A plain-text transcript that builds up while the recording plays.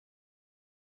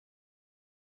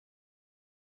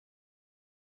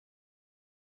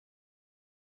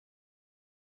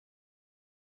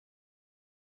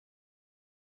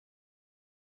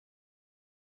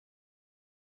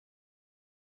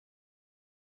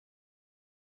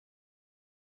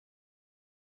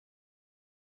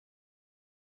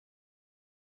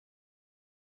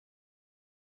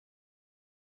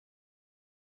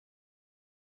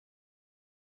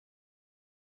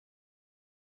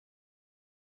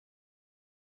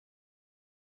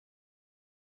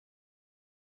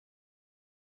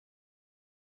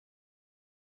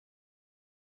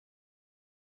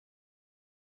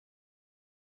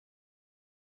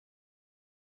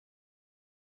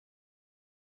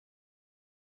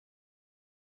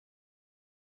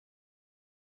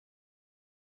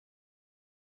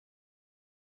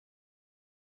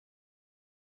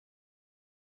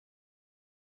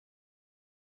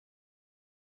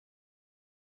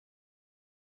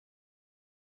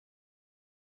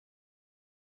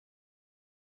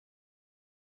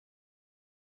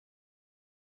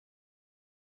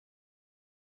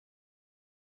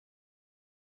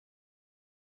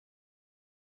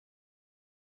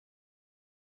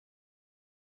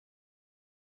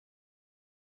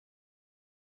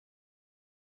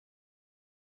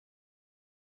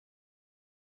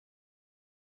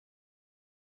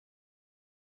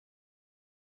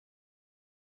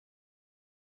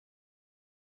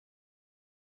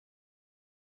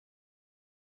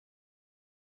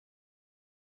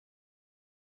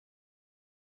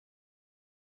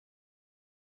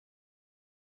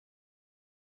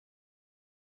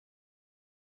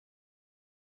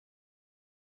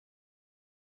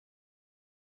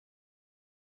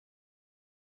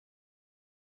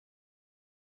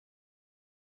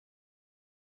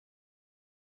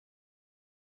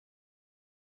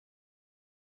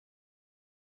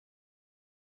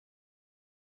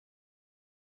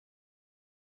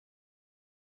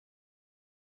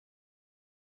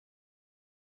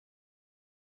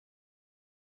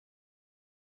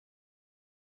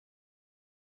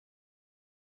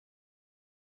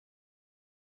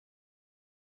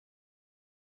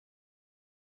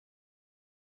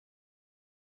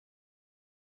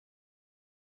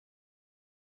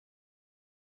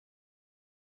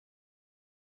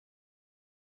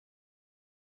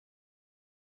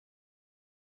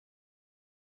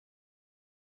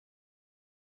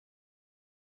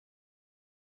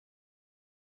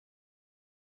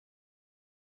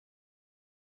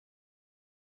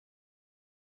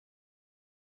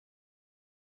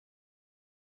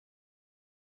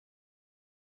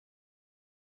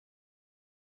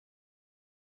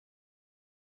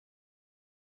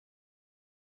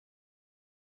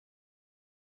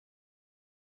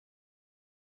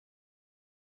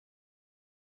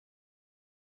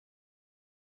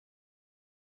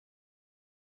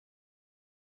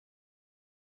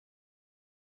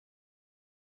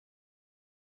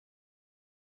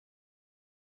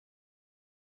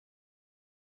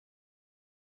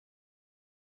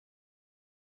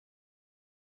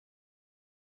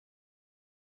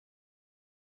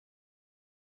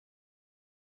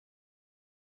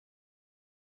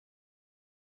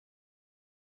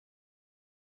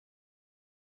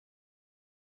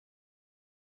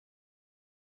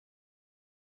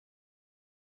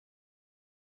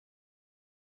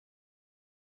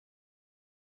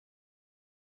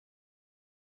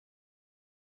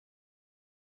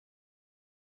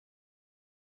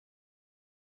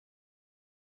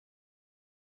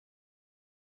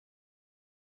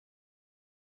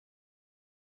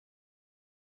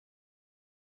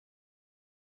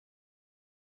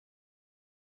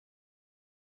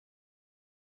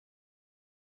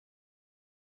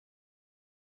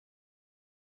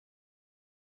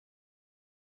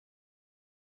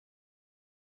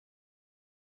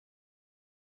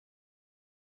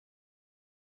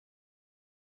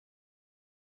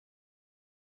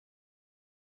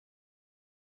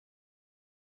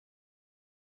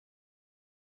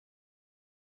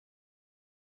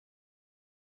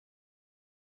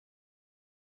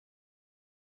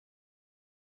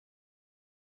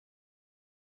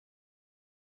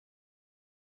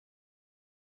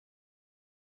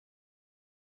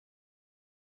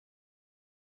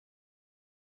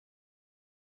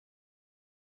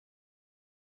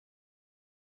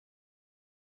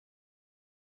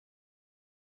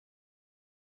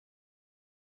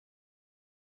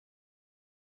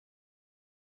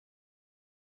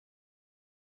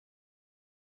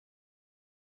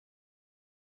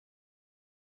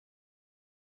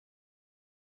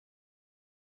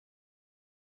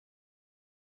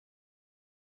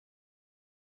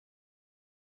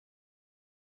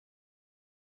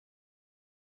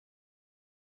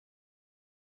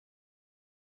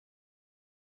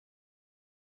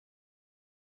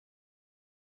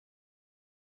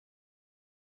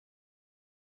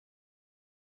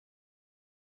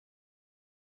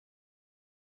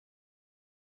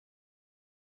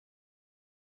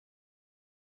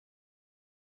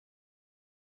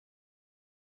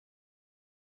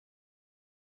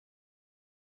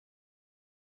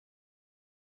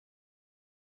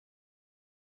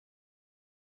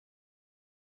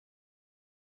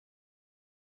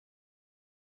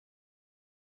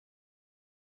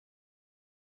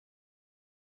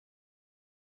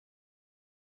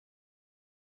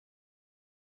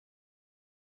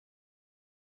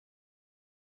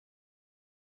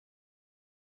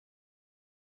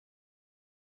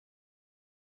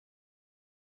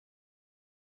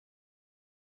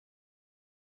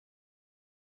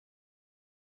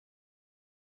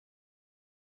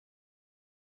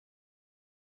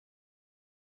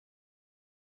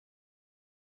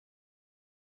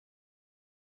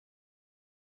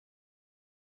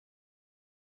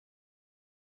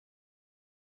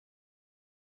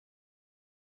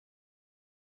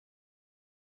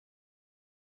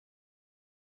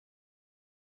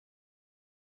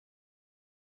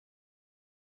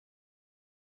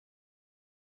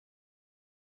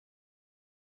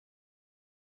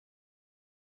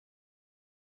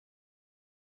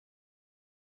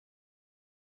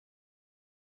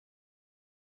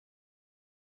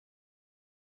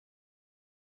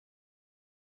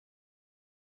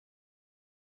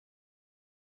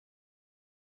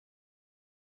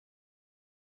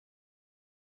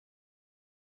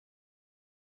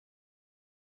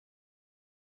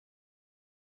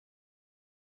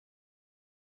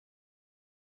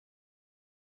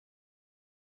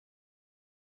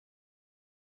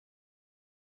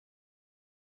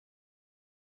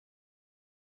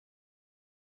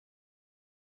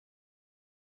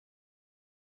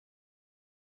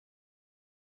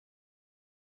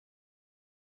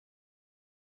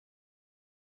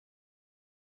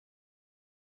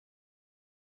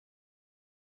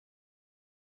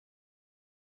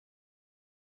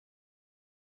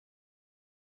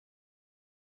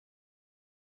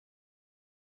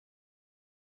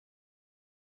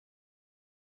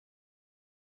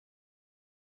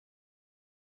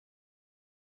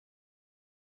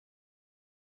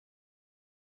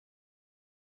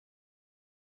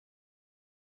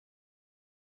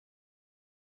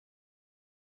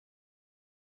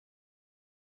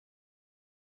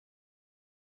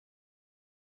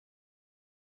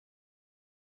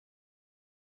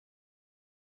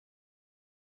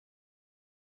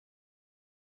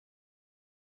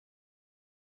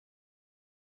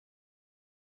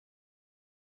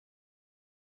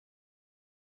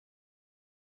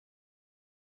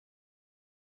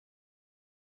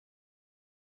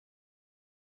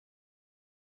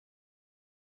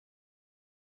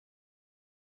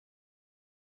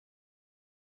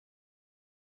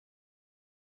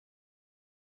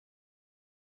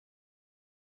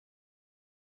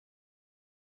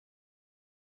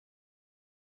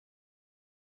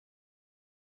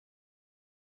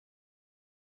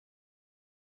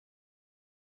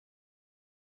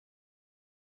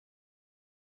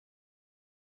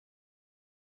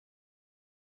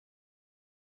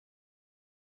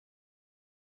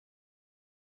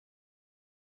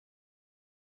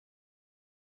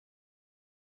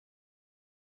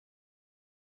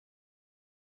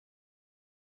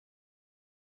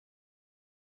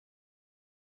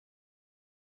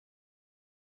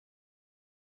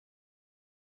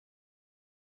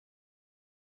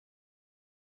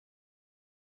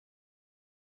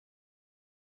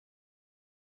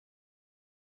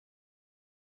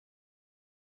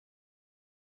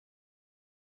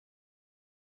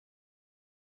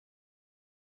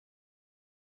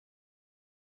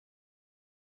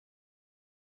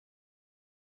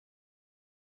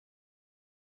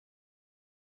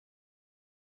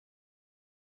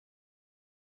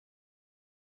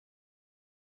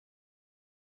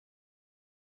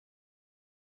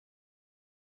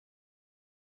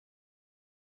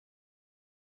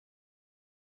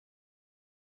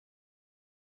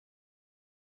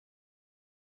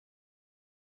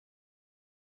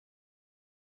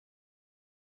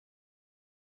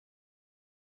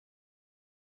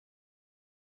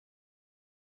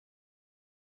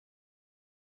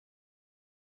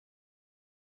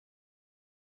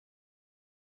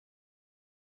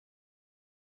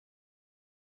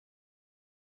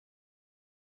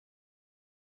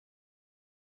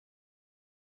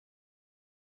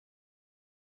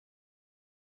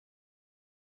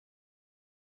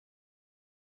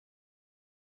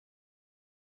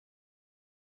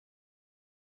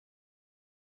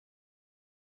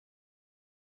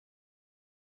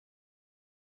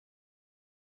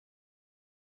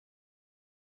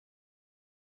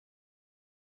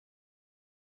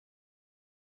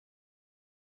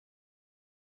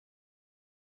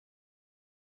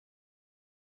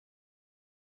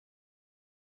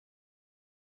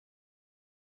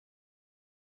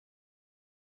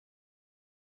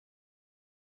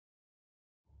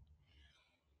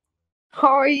How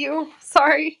are you?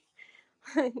 Sorry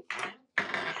that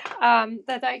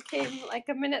I came like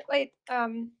a minute late.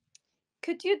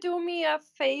 Could you do me a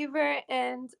favor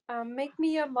and make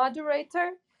me a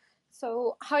moderator?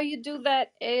 So, how you do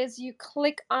that is you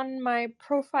click on my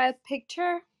profile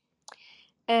picture,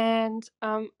 and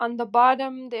on the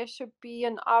bottom there should be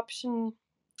an option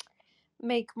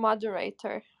make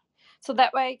moderator. So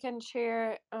that way I can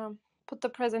share, put the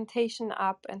presentation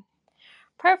up. And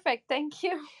perfect, thank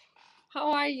you.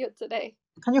 How are you today?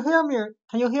 Can you hear me?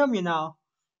 Can you hear me now?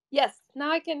 Yes,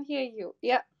 now I can hear you.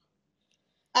 Yeah.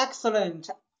 Excellent.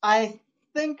 I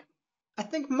think I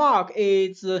think Mark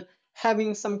is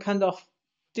having some kind of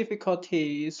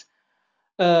difficulties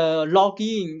log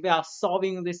in. We are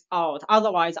solving this out.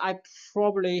 Otherwise, I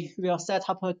probably will set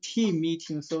up a team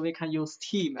meeting so we can use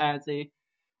team as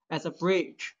a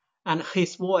bridge, and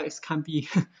his voice can be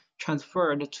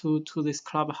transferred to this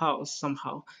clubhouse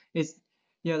somehow. It's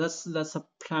yeah, that's a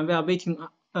plan. We are waiting.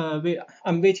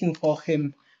 I'm waiting for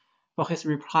him for his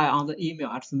reply on the email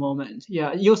at the moment.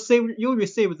 Yeah, you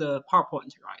received the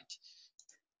PowerPoint, right?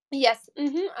 Yes,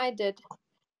 I did.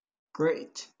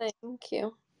 Great. Thank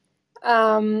you.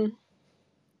 Um,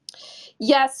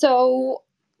 yeah, so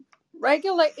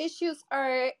regular issues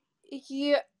are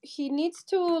he needs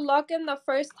to log in the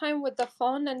first time with the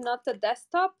phone and not the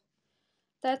desktop.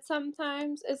 That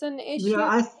sometimes is an Yeah,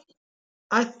 issue.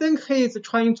 I think he is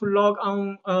trying to log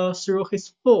on through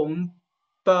his phone,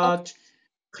 but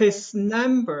Okay.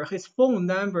 his phone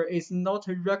number is not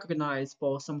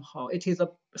recognizable somehow. It is a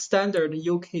standard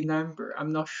UK number.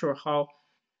 I'm not sure how.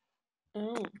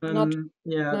 Oh, not,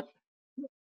 Yeah. not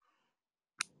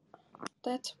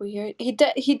that's weird. He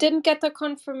didn't get the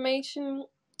confirmation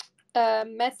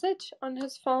message on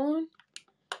his phone.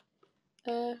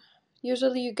 Uh,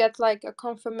 Usually you get like a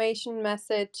confirmation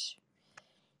message.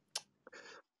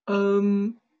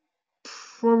 Um,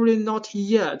 Probably not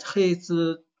yet.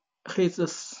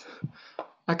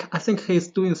 I think he's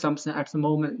doing something at the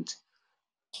moment.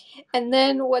 And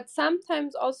then what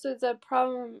sometimes also is a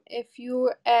problem if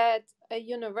you're at a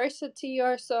university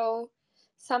or so,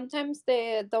 sometimes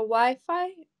the Wi-Fi,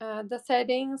 the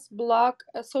settings block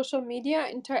a social media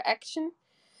interaction.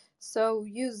 So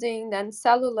using then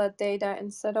cellular data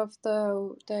instead of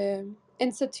the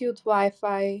institute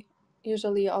Wi-Fi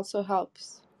usually also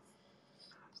helps.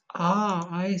 Ah,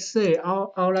 I see.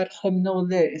 I'll let him know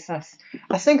this.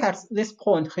 I think at this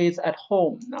point he's at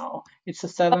home now. It's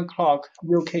 7 o'clock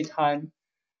UK time.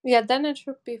 Yeah, then it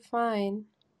should be fine.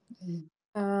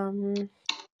 Um,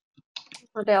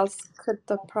 what else could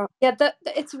the pro? Yeah,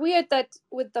 it's weird that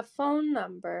with the phone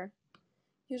number.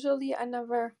 Usually, I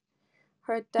never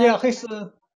heard Yeah, that. he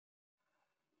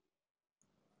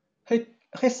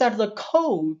said the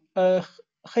code.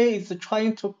 He is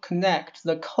trying to connect.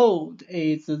 The code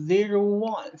is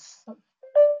 01.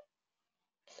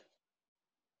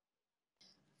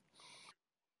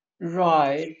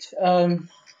 Right.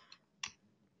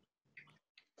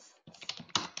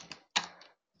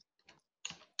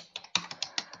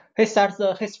 He said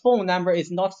his phone number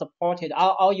is not supported.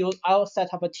 I'll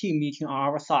set up a team meeting on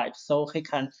our side so he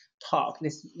can talk.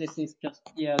 This is just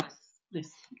yeah.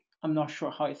 This I'm not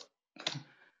sure how it's.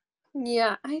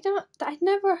 Yeah, I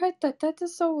never heard that. That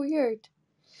is so weird.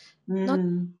 Not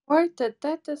Mm, supported.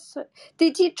 That is.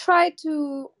 Did he try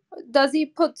to? Does he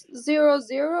put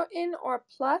 00 in or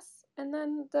plus and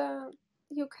then the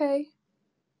UK?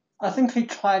 I think he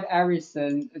tried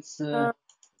everything. It's Uh,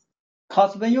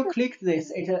 cause when you click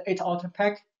this, it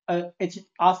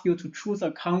asks you to choose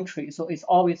a country, so it's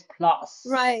always plus.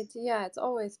 right. Yeah, it's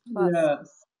always plus.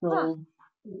 Yes. Huh. So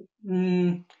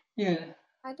mm, yeah,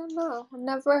 I don't know.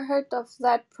 Never heard of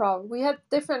that problem. We had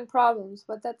different problems,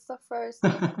 but that's the first.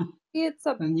 It's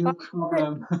a a new bug.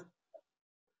 problem.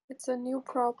 It's a new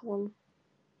problem.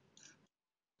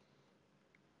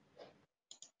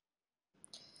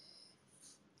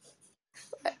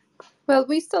 Well,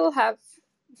 we still have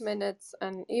minutes,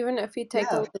 and even if we take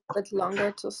a Yeah. little bit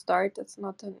longer to start, it's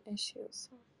not an issue.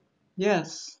 So.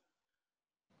 Yes.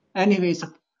 Anyway,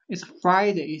 it's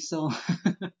Friday, so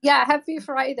Yeah, happy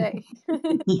Friday.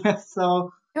 yes.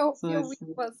 Hope So your it's week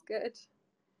was good.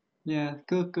 yeah,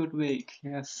 good week.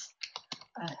 Yes.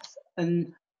 Uh,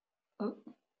 And uh,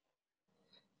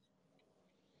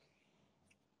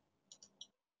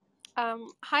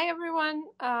 Hi everyone.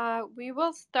 We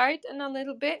will start in a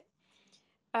little bit.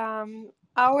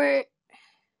 Our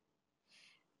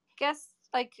guest,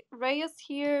 like Ray, is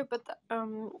here, but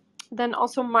then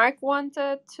also Mark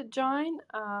wanted to join.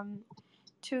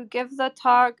 To give the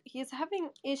talk. He's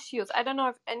having issues. I don't know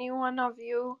if any one of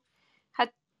you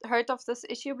had heard of this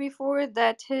issue before,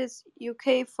 that his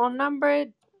UK phone number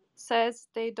says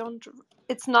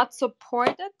it's not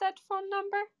supported, that phone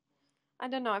number. I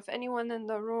don't know if anyone in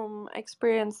the room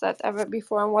experienced that ever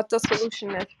before and what the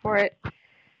solution is for it.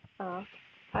 I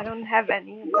don't have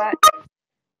any, but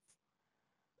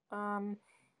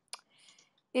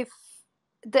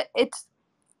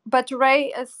but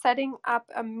Ray is setting up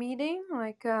a meeting,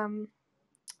 like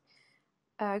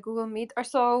Google Meet or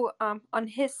so, on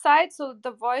his side, so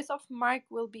the voice of Mark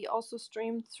will be also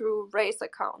streamed through Ray's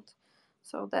account.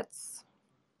 So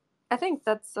I think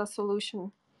that's the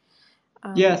solution.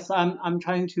 Yes, I'm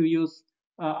trying to use.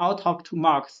 I'll talk to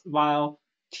Mark via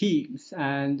Teams,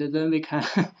 and then we can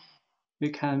we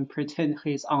can pretend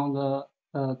he's on the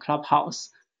Clubhouse.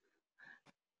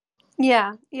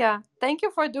 Yeah. Thank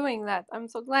you for doing that. I'm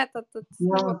so glad that it's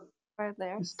right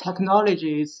there. This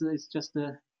technology is just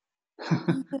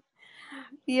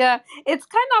Yeah, it's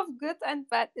kind of good and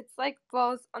bad. It's like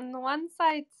both. On the one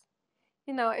side,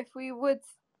 if we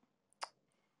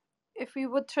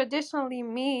would traditionally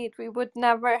meet, we would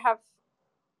never have,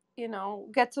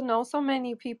 get to know so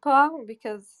many people,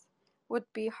 because it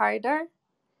would be harder.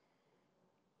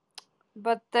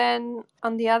 But then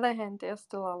on the other hand, there's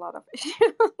still a lot of issues.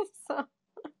 So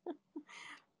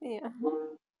yeah.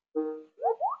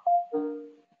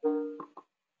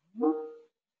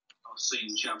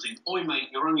 Seen shouting, "Oi mate,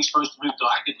 you're only supposed to move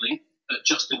diagonally."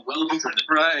 Justin Welby from the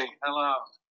Ray, hello.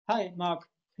 Hi, Mark.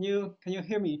 Can you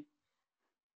hear me?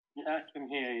 Yeah, I can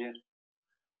hear you.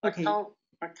 Okay.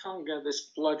 I can't get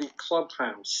this bloody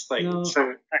Clubhouse thing No.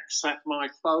 to accept my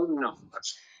phone number.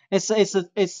 It's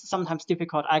sometimes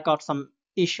difficult. I got some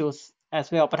issues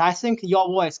as well, but I think your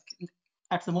voice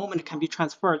at the moment can be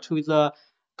transferred to the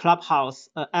Clubhouse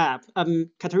app.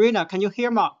 Katerina, can you hear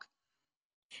Mark?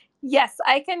 Yes,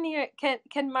 I can hear.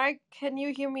 Can Mark? Can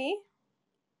you hear me?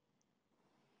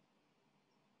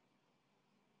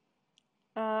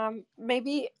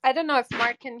 Maybe, I don't know if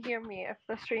Mark can hear me, if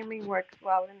the streaming works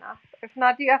well enough. If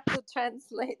not, you have to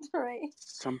translate, right?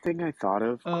 Something I thought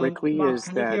of quickly Mark, is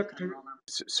can that, you hear?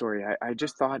 sorry, I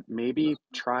just thought maybe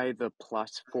try the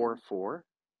 +44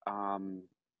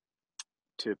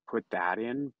 to put that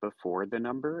in before the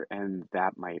number, and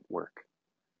that might work.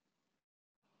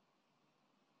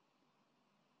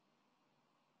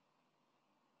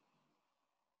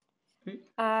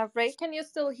 Ray, can you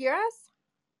still hear us?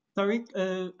 Sorry,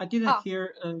 I didn't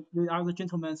hear the other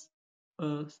gentleman's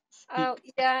speak. Oh,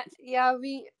 yeah,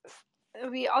 we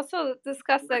also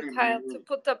discussed that, Kyle, to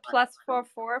put the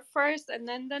 +44 first and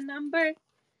then the number.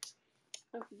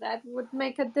 If that would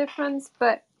make a difference,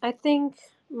 but I think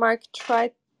Mark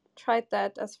tried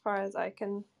that, as far as I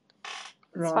can.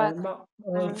 Right,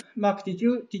 Mark, did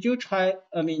you try?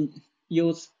 I mean,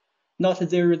 use not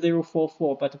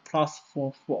 0044 but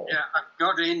 +44. Yeah, I've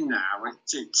got in now.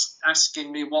 It's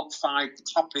asking me what 5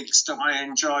 topics do I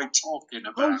enjoy talking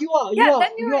about. Oh, you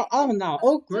are on now.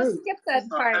 Oh, great. Just skip that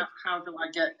part. How do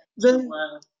I get? Then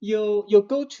you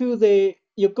go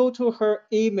to her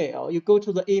email. You go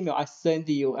to the email I send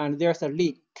you, and there's a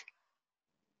link.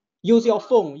 Use your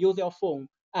phone,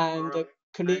 and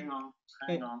click.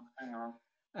 Hang on.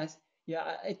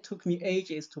 It took me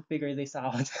ages to figure this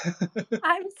out.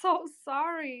 I'm so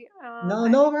sorry.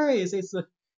 No worries. It's a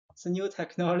new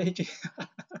technology.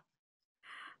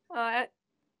 Well,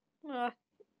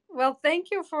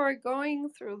 thank you for going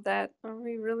through that.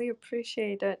 We really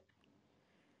appreciate it.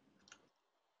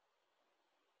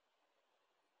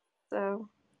 So,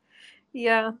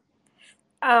 yeah.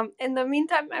 In the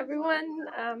meantime, everyone,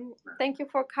 thank you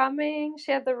for coming.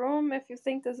 Share the room if you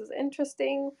think this is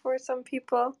interesting for some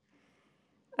people,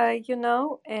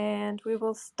 and we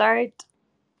will start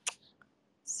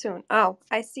soon. Oh,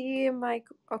 I see Mike.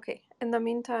 Okay. In the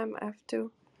meantime, I have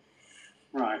to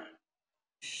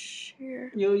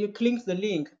share. You click the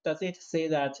link. Does it say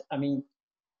that? I mean,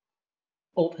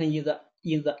 open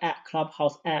in the app,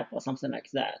 Clubhouse app or something like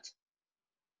that?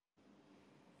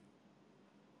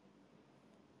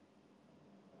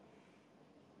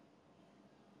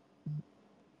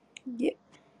 Yeah.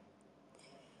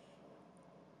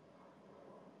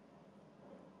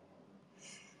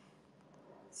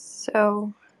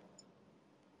 So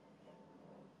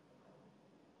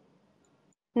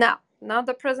now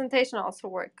the presentation also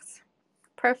works.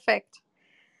 Perfect.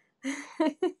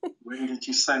 When did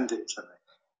you send it to me?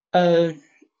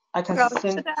 I can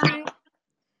send.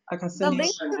 I can send the you.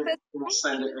 link to this. We'll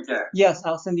send it again. Yes,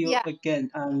 I'll send you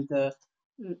again, and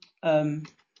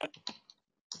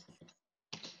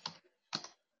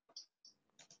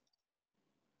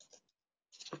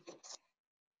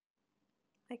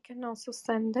I can also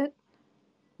send it.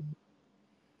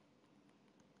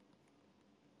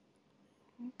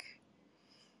 Okay.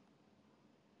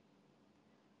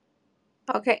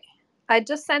 Okay, I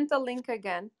just sent the link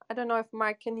again. I don't know if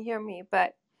Mark can hear me,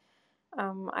 but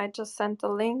I just sent the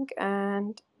link,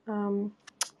 and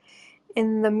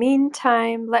in the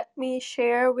meantime, let me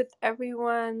share with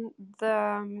everyone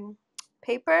the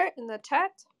paper in the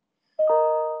chat.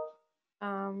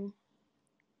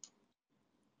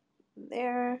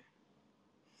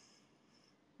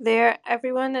 There,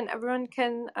 everyone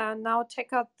can now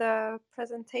check out the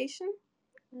presentation.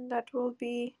 That will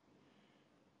be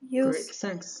used. Great,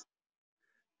 thanks.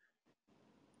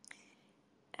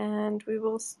 And we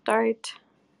will start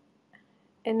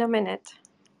in a minute.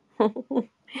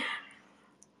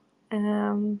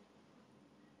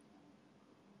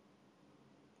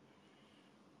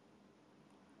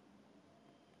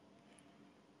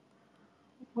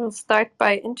 We'll start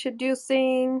by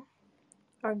introducing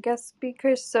our guest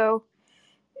speakers. So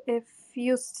if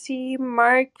you see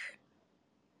Mark.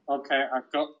 Okay,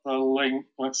 I've got the link.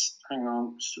 Let's hang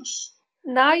on. It's just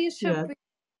now you should be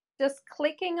just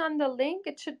clicking on the link.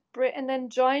 It should bring, and then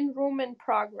join room in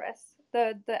progress.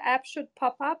 The app should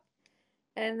pop up,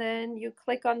 and then you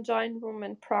click on join room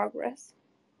in progress.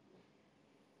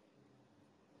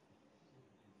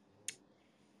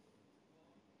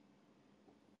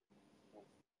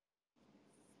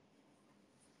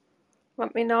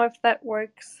 Let me know if that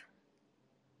works.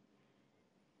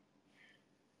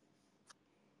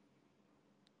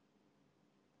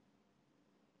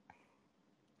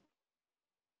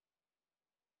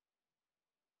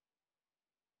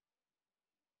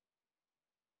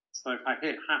 So if I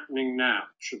hit happening now,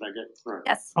 should I get through?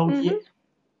 Yes. Oh, yeah.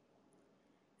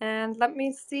 And let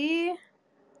me see.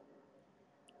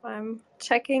 I'm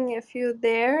checking if you're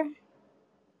there.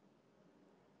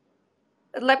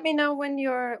 Let me know when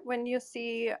you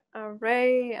see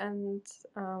Ray and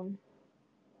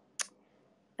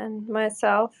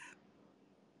myself.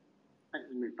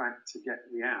 Taking me back to get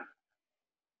the app.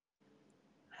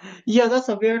 Yeah, that's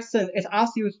a weird thing. It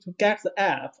asks you to get the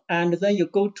app, and then you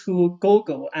go to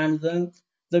Google, and then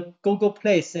the Google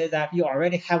Play says that you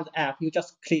already have the app. You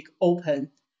just click open,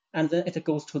 and then it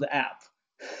goes to the app.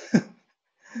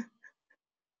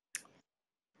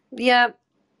 Yeah.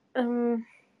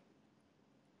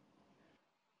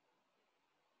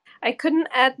 I couldn't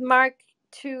add Mark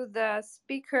to the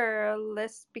speaker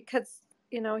list because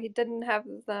he didn't have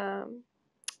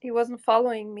he wasn't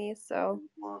following me, so.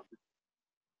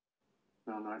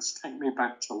 No, it's taking me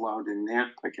back to loading the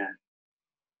app again.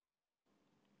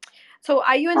 So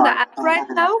are you in the app right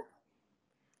now?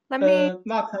 Let me.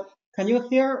 Mark, can you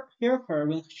hear her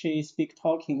when she speak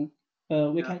talking?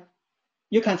 You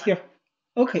can hear.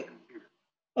 Okay.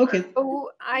 Okay.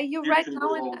 Oh, are you right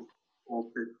now in the...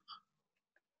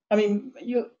 I mean,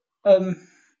 you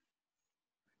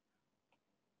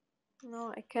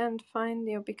No, I can't find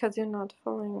you because you're not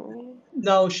following me.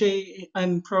 No,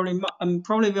 I'm probably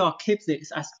will keep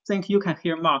this. I think you can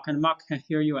hear Mark, and Mark can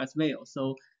hear you as well.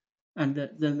 So, and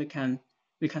then we can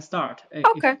start.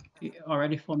 Okay.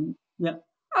 Already for me. Yeah.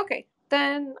 Okay,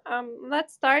 then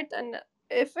let's start, and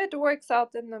if it works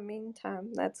out in the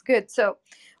meantime, that's good. So,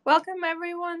 welcome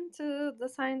everyone to the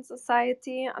Science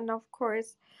Society, and of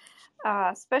course,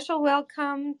 special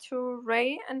welcome to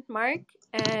Ray and Mark.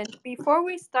 And before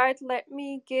we start, let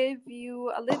me give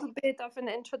you a little bit of an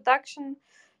introduction,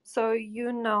 so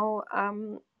you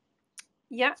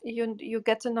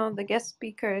get to know the guest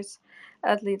speakers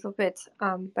a little bit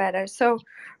better. So,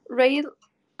 Ray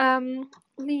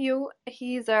Liu,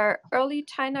 he's our early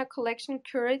China collection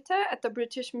curator at the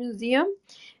British Museum,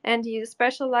 and he is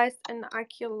specialized in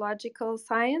archaeological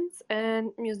science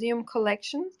and museum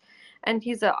collections, and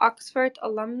he's an Oxford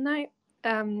alumni,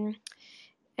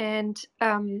 and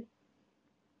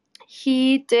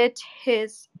he did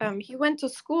his he went to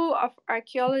School of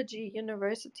Archaeology,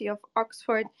 University of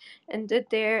Oxford, and did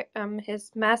there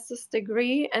his master's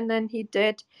degree, and then he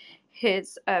did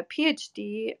his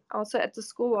PhD also at the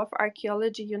School of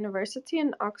Archaeology, University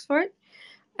in Oxford.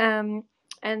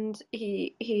 And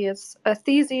his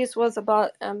thesis was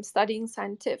about studying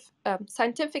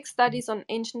scientific studies on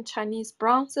ancient Chinese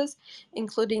bronzes,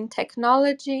 including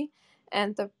technology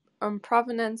and the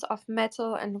provenance of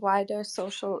metal and wider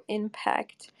social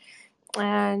impact.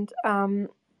 And then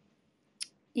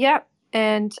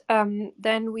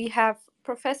we have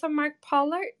Professor Mark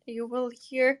Pollard. You will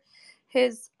hear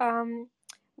his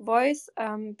voice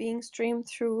being streamed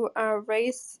through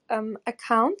Ray's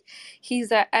account.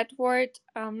 He's an Edward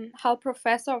Hall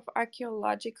Professor of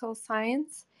Archaeological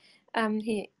Science.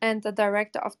 He and the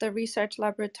director of the Research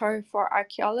Laboratory for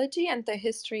Archaeology and the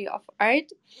History of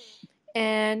Art.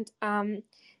 And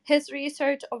His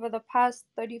research over the past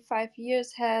 35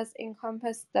 years has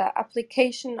encompassed the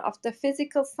application of the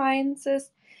physical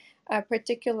sciences,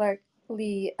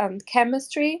 particularly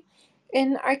chemistry,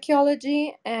 in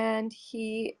archaeology, and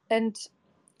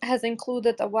has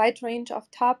included a wide range of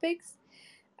topics.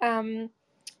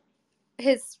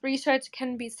 His research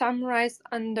can be summarized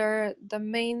under the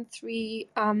main three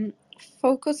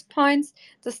focus points: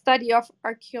 the study of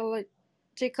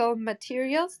archaeological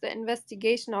materials, the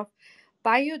investigation of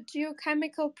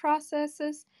biogeochemical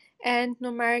processes, and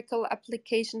numerical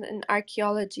application in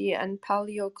archaeology and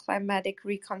paleoclimatic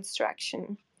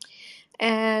reconstruction.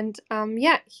 And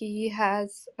he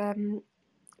has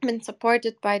been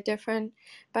supported by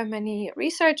many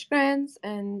research grants,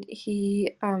 and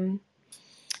he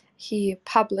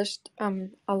published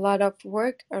a lot of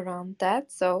work around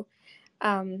that. So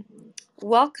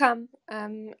welcome,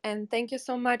 and thank you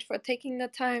so much for taking the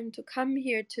time to come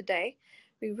here today.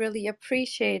 We really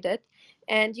appreciate it.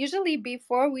 And usually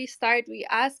before we start, we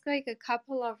ask like a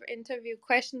couple of interview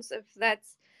questions, if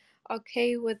that's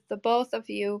okay with the both of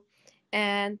you.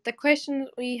 And the question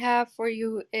we have for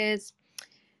you is,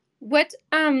 what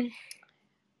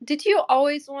did you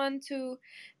always want to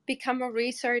become a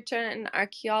researcher and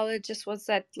archaeologist? Was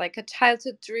that like a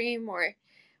childhood dream, or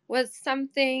was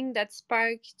something that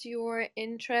sparked your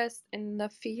interest in the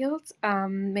field?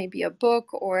 Maybe a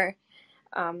book, or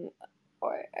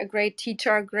a great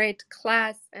teacher, a great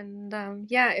class? And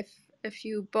if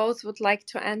you both would like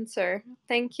to answer,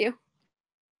 thank you.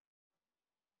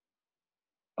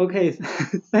 Okay,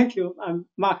 thank you.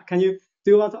 Mark, do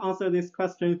you want to answer this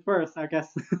question first? I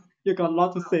guess you got a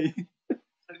lot to say.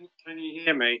 Can you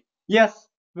hear me? Yes,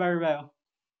 very well.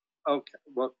 Okay,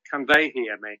 well, can they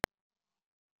hear me?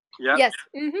 Yeah. Yes.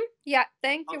 Yeah,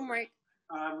 thank you, Mark.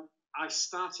 I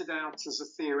started out as a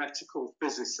theoretical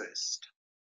physicist,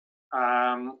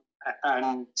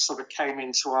 and sort of came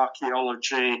into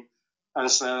archaeology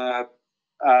as a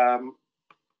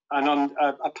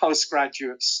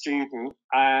postgraduate student,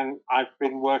 and I've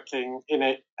been working in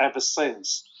it ever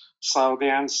since. So the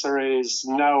answer is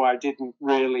no, I didn't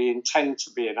really intend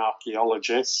to be an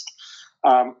archaeologist.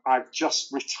 I've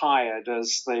just retired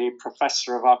as the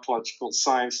Professor of Archaeological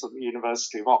Science at the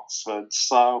University of Oxford.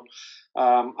 So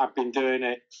I've been doing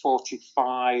it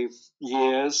 45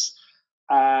 years.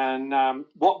 And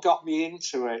what got me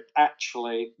into it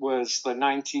actually was the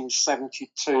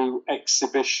 1972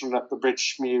 exhibition at the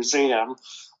British Museum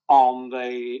on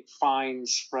the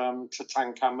finds from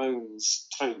Tutankhamun's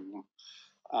tomb,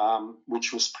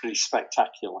 which was pretty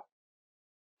spectacular.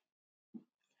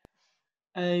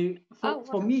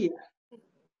 For me.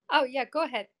 Oh yeah, go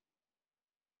ahead.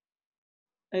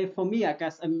 For me, I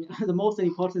guess the most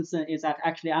important thing is that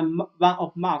actually I'm one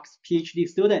of Mark's PhD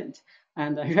students,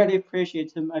 and I really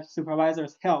appreciate my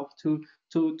supervisor's help to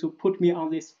put me on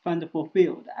this wonderful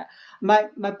field. My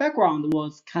background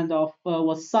was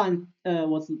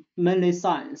was mainly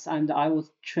science, and I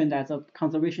was trained as a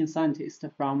conservation scientist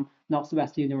from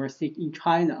Northwest University in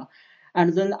China,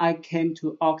 and then I came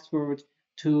to Oxford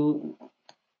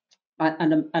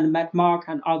and met Mark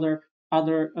and other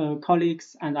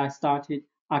colleagues, and I started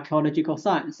archaeological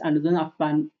science. And then I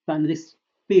found this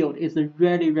field is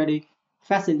really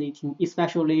fascinating,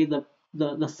 especially the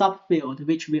subfield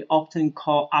which we often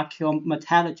call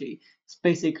archaeometallurgy. It's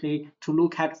basically to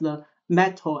look at the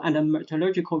metal and the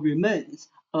metallurgical remains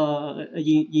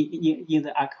in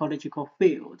the archaeological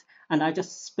field. And I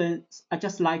just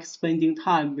like spending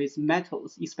time with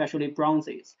metals, especially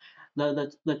bronzes. Now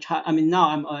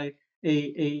I'm a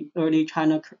early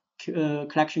China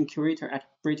collection curator at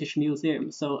British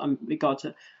Museum. So we got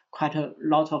quite a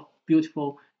lot of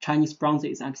beautiful Chinese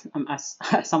bronzes, and I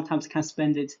sometimes can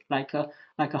spend it like a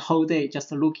whole day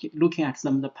just looking at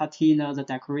them, the patina, the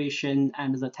decoration,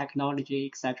 and the technology,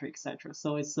 etc., etc.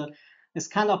 So it's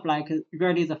kind of like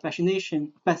really the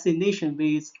fascination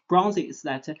with bronzes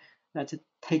that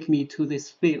take me to this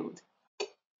field.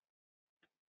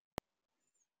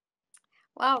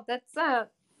 Wow, that's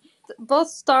both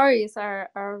stories are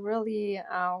really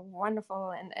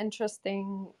wonderful and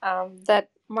interesting. That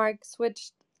Mark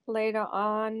switched later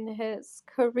on his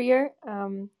career,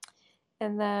 and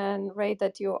then Ray,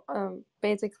 that you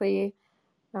basically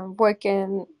work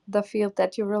in the field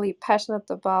that you're really passionate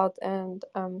about. And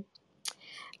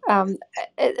on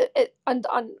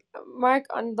Mark,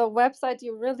 on the website,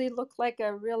 you really look like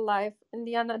a real life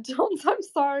Indiana Jones. I'm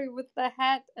sorry, with the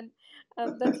hat, and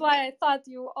that's why I thought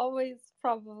you always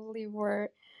probably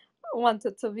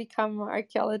wanted to become an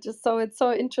archaeologist. So it's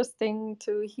so interesting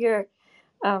to hear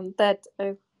that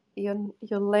you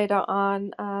later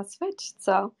on switched.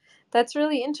 So that's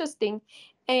really interesting.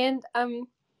 And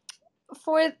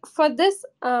for this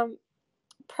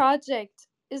project,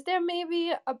 is there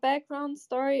maybe a background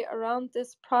story around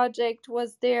this project?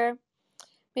 Was there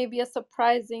maybe a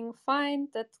surprising find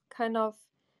that kind of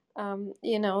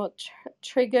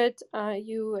triggered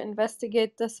you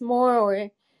investigate this more, or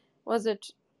was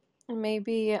it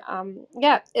maybe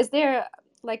is there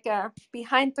like a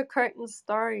behind the curtain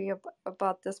story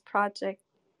about this project?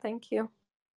 Thank you.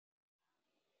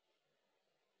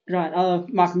 Right.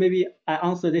 Mark, maybe I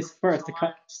answer this first.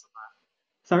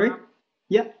 Sorry?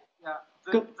 Yeah. Yeah.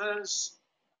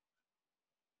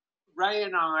 Ray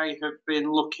and I have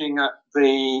been looking at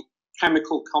the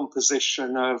chemical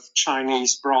composition of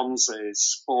Chinese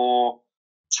bronzes for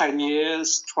 10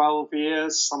 years, 12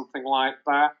 years, something like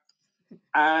that.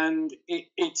 And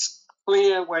it's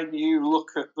clear when you look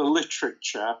at the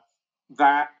literature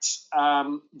that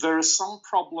there are some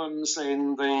problems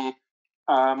in the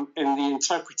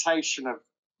interpretation of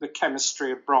the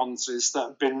chemistry of bronzes that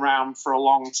have been around for a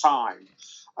long time.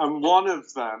 And one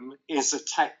of them is a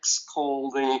text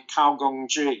called the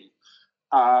Kaogongji,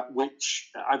 which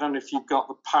I don't know if you've got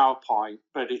the PowerPoint,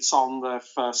 but it's on the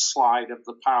first slide of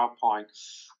the PowerPoint.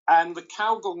 And the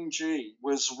Kaogongji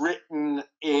was written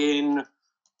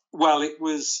it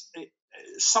was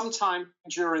sometime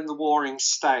during the Warring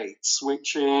States,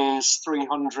 which is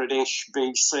 300-ish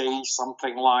BC,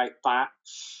 something like that.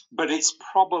 But it's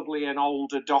probably an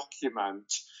older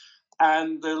document.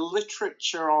 And the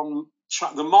literature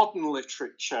the modern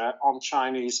literature on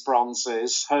Chinese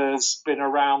bronzes has been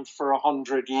around for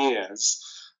 100 years,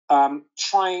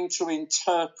 trying to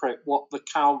interpret what the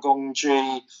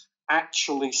Kaogongji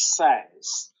actually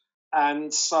says.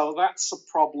 And so that's a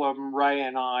problem Ray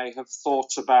and I have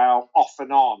thought about off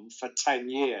and on for 10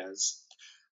 years.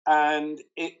 And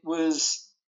it was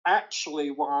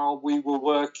actually while we were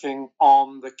working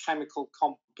on the chemical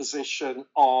composition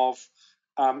of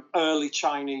early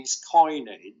Chinese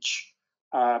coinage,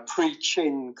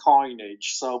 pre-Qin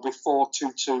coinage, so before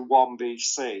 221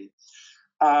 BC,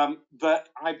 that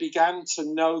I began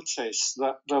to notice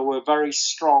that there were very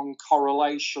strong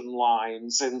correlation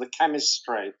lines in the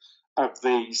chemistry of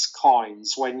these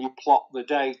coins when you plot the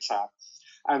data.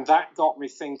 And that got me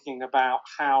thinking about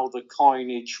how the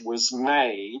coinage was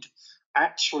made,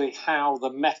 actually how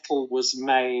the metal was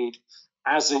made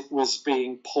as it was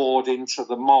being poured into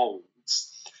the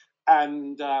molds.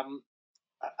 And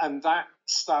that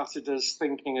started us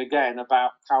thinking again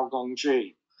about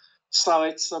Kaogongji. So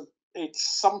it's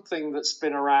something that's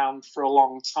been around for a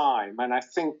long time, and I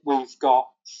think we've got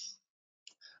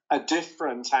a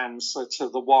different answer to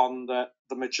the one that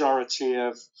the majority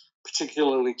of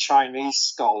particularly Chinese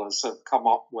scholars have come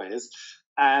up with.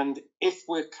 And if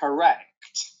we're correct,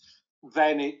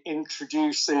 then it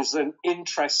introduces an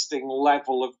interesting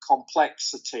level of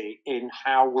complexity in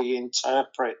how we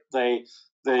interpret the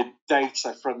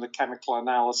data from the chemical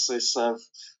analysis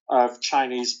of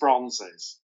Chinese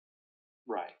bronzes.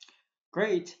 Right.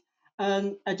 Great.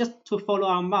 And just to follow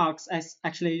on Mark's,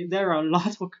 actually there are a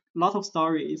lot of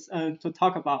stories to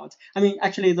talk about. I mean,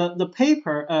 actually the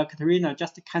paper Katerina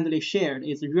just kindly shared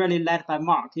is really led by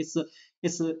Mark. It's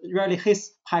really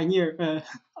his pioneer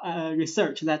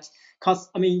research that, because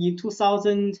I mean in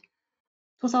 2020,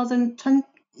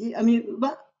 I mean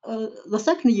the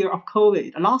second year of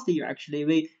COVID, last year actually,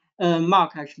 we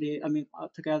Mark actually, I mean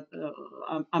together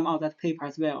I'm on that paper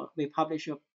as well. We published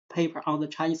a paper on the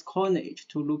Chinese coinage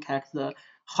to look at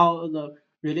how the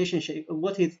relationship,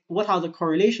 what are the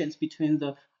correlations between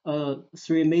the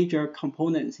three major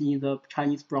components in the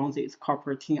Chinese bronzes,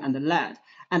 copper, tin, and lead.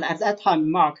 And at that time,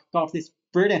 Mark got this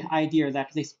brilliant idea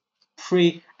that this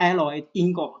pre-alloyed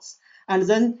ingots. And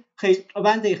then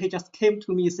one day he just came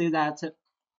to me and said that,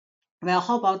 well,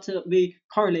 how about we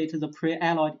correlate the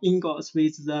pre-alloyed ingots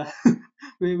with the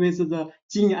with the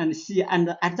Jin and Xi?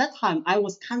 And at that time, I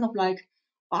was kind of like,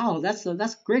 wow, that's a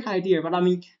great idea. But I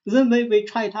mean, then we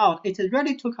try it out. It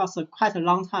really took us quite a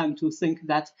long time to think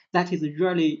that is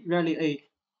really a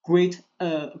great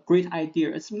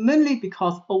idea. It's mainly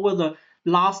because over the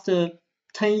last 10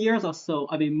 years or so,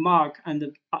 I mean, Mark and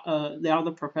the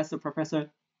other Professor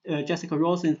Jessica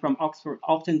Rosen from Oxford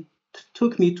often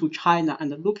took me to China and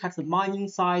look at the mining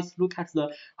sites, look at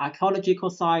the archaeological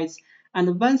sites.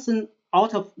 And one thing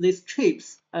out of these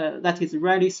trips that is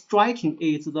really striking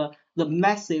is the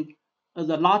massive,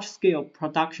 the large-scale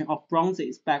production of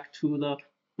bronzes back to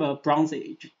the Bronze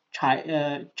Age,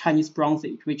 Chinese Bronze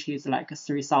Age, which is like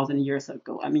 3,000 years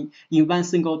ago. I mean, in one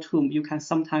single tomb, you can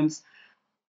sometimes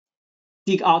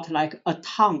dig out like a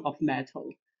ton of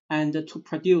metal, and to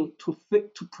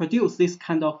produce this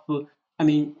kind of I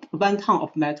mean, 1 ton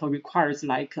of metal requires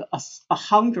like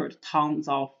 100 tons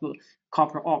of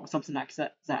copper ore, something like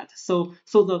that. So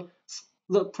the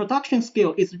production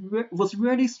scale was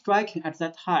really striking at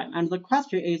that time. And the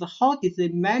question is, how did they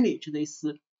manage this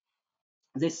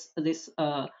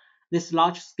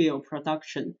large scale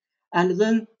production? And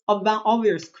then one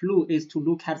obvious clue is to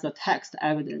look at the text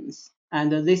evidence.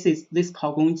 And this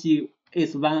Kaogongji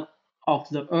is one of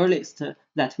the earliest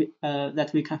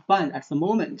that we can find at the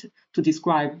moment to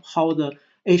describe how the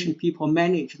Asian people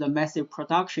manage the massive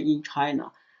production in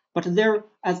China. But there,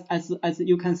 as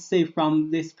you can see from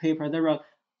this paper, there are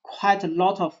quite a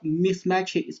lot of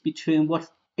mismatches between what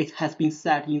it has been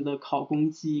said in the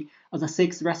Kaogongji, the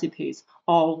 6 recipes,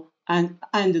 and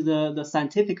the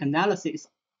scientific analysis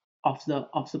of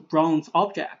the bronze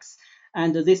objects.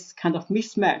 And this kind of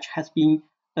mismatch has been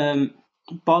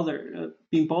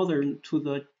bothering to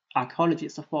the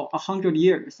archaeologists for 100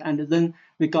 years. And then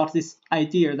we got this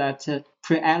idea that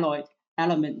pre-alloyed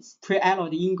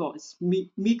ingots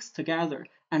mixed together,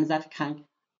 and that can,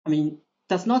 I mean,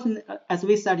 does not, as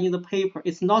we said in the paper,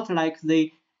 it's not like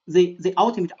the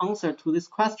ultimate answer to this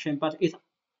question, but it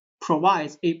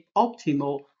provides a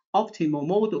optimal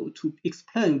model to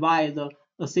explain why the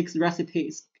 6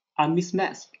 recipes are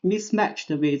mismatched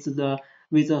with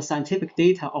the scientific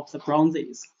data of the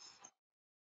bronzes.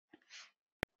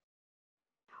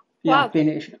 Yeah, Wow,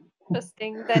 finished.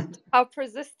 interesting that how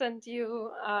persistent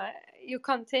you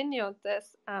continued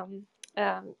this,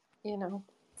 you know.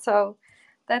 So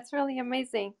that's really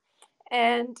amazing.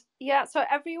 And yeah, so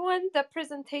everyone, the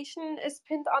presentation is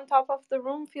pinned on top of the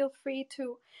room. Feel free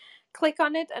to click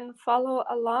on it and follow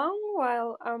along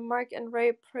while Mark and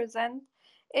Ray present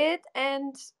it.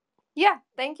 And yeah,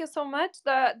 thank you so much.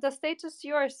 The stage is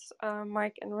yours,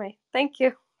 Mark and Ray. Thank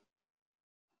you.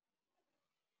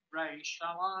 Ray,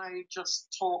 shall I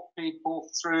just talk people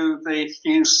through the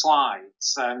few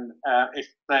slides, and if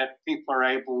people are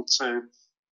able to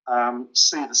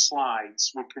see the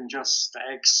slides, we can just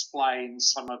explain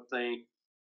some of the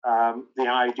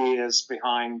ideas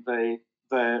behind the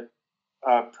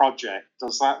project.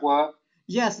 Does that work?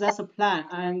 Yes, that's a plan.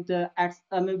 And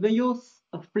when you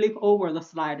flip over the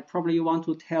slide, probably you want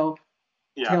to tell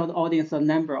the audience the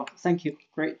number of. Thank you.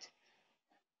 Great.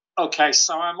 Okay,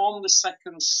 so I'm on the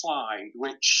second slide,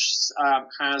 which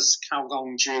has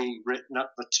Kaogongji written at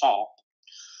the top.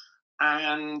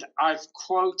 And I've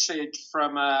quoted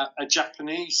from a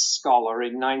Japanese scholar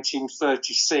in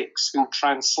 1936 who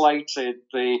translated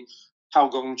the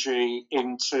Kaogongji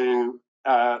into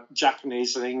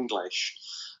Japanese and English.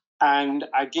 And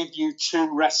I give you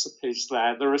 2 recipes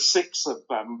there. There are 6 of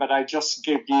them, but I just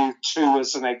give you 2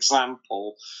 as an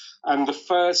example. And the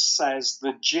first says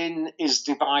the jin is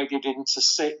divided into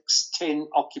 6, tin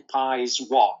occupies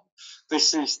 1.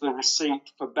 This is the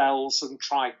receipt for bells and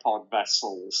tripod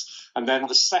vessels. And then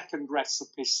the second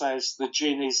recipe says the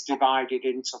jin is divided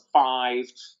into 5,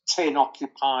 tin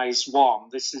occupies 1.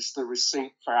 This is the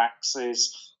receipt for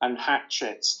axes and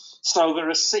hatchets. So there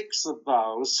are 6 of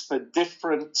those for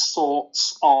different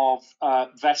sorts of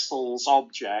vessels,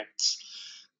 objects.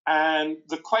 And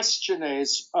the question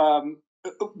is, well,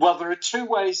 there are 2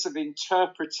 ways of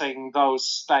interpreting those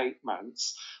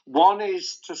statements. One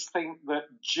is to think that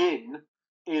jin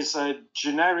is a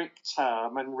generic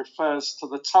term and refers to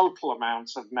the total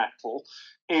amount of metal,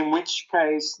 in which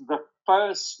case the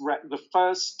first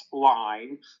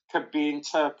line could be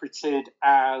interpreted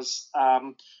as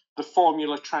the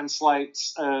formula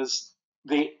translates as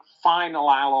the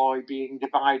final alloy being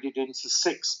divided into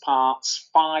 6 parts,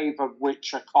 5 of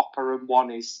which are copper and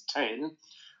 1 is tin.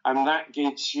 And that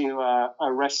gives you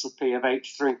a recipe of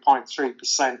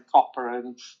 83.3% copper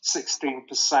and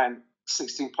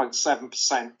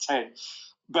 16.7% tin.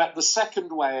 But the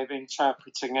second way of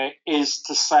interpreting it is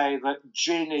to say that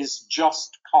jin is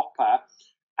just copper,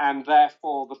 and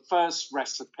therefore the first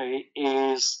recipe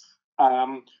is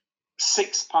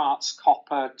 6 parts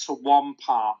copper to 1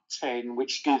 part tin,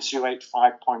 which gives you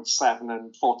 85.7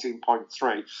 and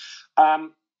 14.3.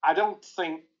 I don't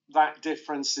think that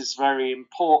difference is very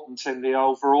important in the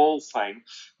overall thing,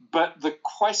 but the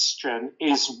question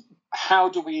is, how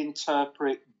do we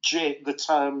interpret the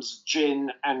terms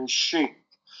jin and shi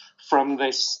from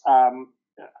this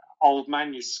old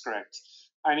manuscript?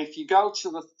 And if you go to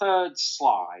the third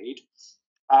slide,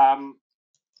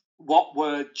 what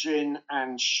were jin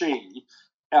and shi?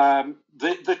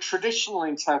 The traditional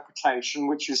interpretation,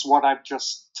 which is what I've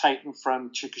just taken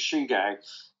from Chikushige,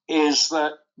 is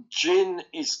that jin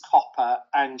is copper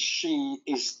and shi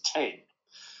is tin.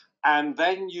 And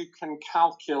then you can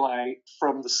calculate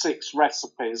from the 6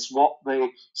 recipes what the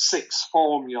 6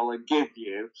 formula give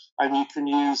you, and you can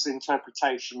use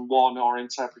interpretation 1 or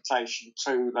interpretation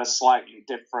 2. They're slightly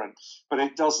different, but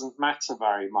it doesn't matter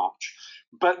very much.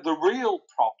 But the real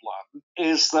problem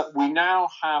is that we now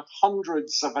have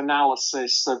hundreds of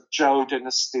analyses of Zhou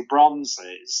dynasty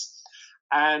bronzes,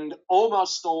 and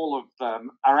almost all of them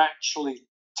are actually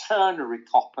ternary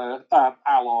copper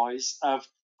alloys of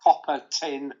copper,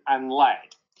 tin, and lead.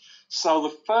 So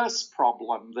the first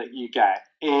problem that you get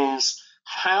is,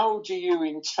 how do you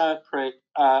interpret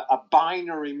a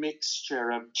binary mixture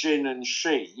of Jin and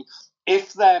Shi?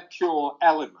 If they're pure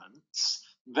elements,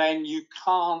 then you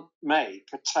can't make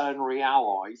a ternary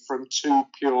alloy from 2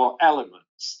 pure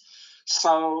elements.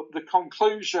 So the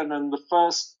conclusion, and the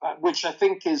first, which I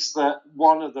think is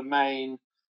one of the main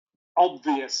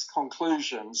obvious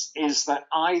conclusions, is that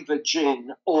either Jin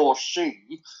or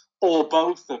Shi, or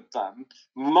both of them,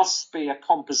 must be a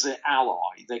composite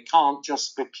alloy. They can't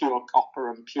just be pure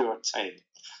copper and pure tin.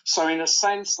 So in a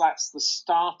sense, that's the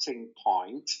starting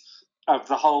point of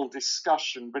the whole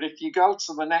discussion. But if you go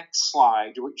to the next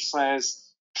slide, which says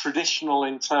traditional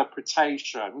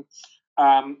interpretation,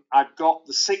 I've got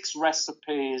the 6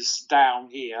 recipes down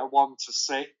here, 1 to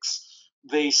 6.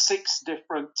 The 6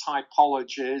 different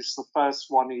typologies. The first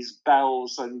one is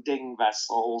bells and ding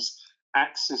vessels,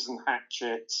 axes and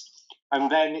hatchets.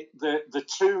 And then the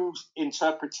 2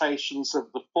 interpretations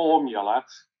of the formula.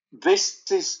 This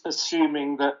is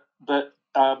assuming that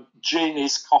Jin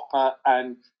is copper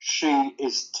and Shi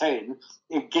is tin.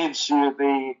 It gives you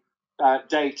the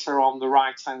data on the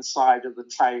right-hand side of the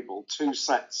table, 2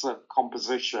 sets of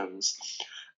compositions.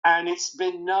 And it's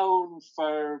been known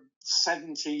for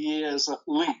 70 years at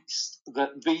least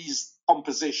that these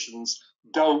compositions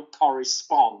don't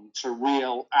correspond to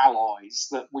real alloys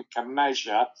that we can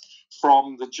measure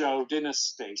from the Zhou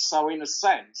dynasty. So in a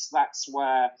sense, that's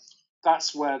where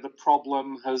the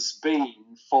problem has been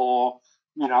for,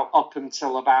 up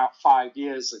until about 5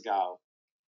 years ago.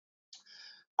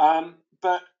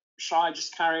 But shall I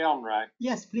just carry on, Ray?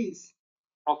 Yes, please.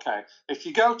 Okay, if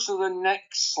you go to the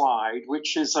next slide,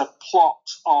 which is a plot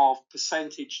of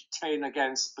percentage tin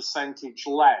against percentage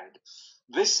lead,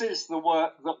 this is the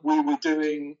work that we were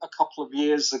doing a couple of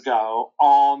years ago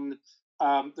on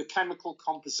the chemical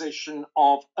composition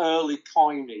of early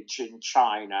coinage in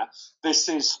China. This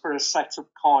is for a set of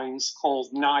coins called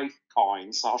knife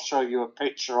coins. I'll show you a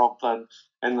picture of them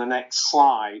in the next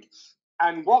slide.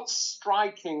 And what's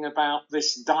striking about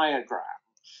this diagram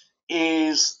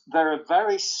is there are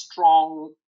very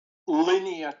strong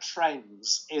linear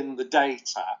trends in the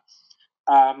data,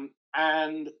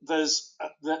 and there's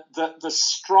the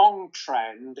strong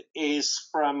trend is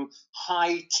from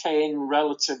high tin,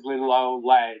 relatively low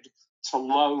lead, to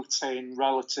low tin,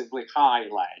 relatively high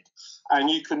lead, and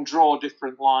you can draw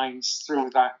different lines through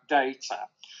that data.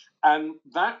 And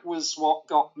that was what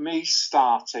got me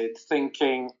started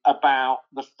thinking about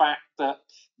the fact that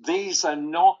these are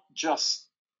not just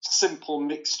simple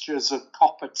mixtures of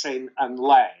copper, tin, and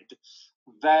lead.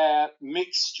 They're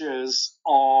mixtures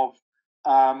of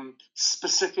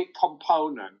specific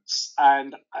components.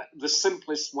 And the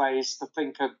simplest way is to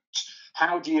think of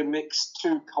how do you mix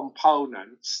 2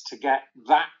 components to get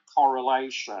that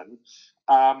correlation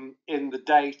in the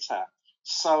data.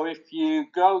 So if you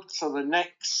go to the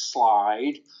next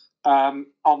slide, on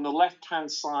the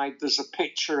left-hand side, there's a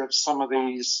picture of some of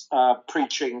these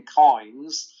preaching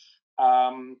coins.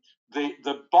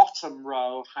 The bottom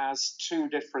row has 2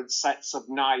 different sets of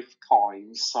knife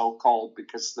coins, so-called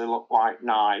because they look like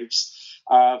knives.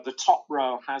 The top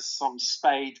row has some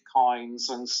spade coins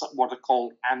and what are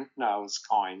called ant-nose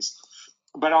coins.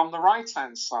 But on the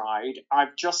right-hand side,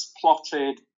 I've just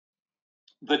plotted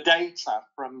the data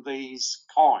from these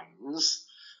coins,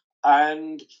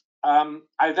 and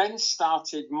I then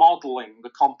started modeling the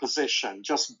composition,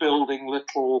 just building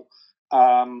little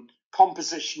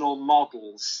compositional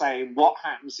models saying what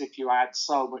happens if you add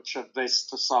so much of this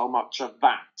to so much of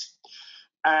that.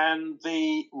 And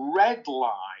the red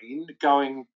line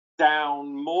going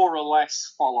down more or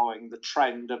less following the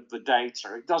trend of the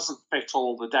data. It doesn't fit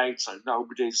all the data.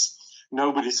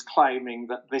 Nobody's claiming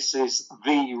that this is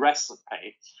the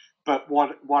recipe. But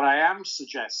what I am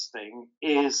suggesting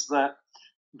is that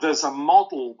there's a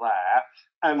model there,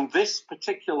 and this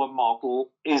particular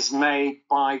model is made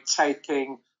by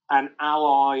taking an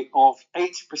alloy of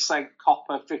 80%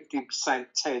 copper, 50%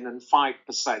 tin, and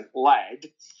 5%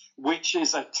 lead, which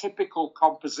is a typical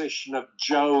composition of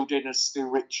Zhou dynasty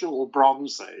ritual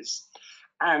bronzes,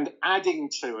 and adding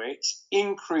to it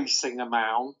increasing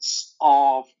amounts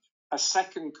of a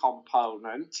second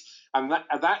component, And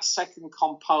that second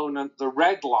component, the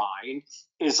red line,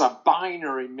 is a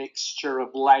binary mixture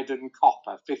of lead and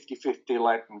copper, 50-50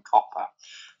 lead and copper.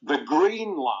 The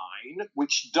green line,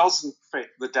 which doesn't fit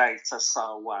the data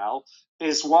so well,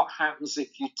 is what happens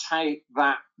if you take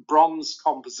that bronze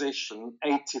composition,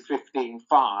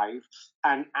 80-15-5,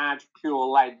 and add pure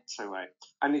lead to it.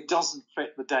 And it doesn't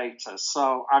fit the data.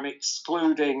 So I'm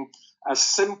excluding a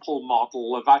simple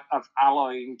model of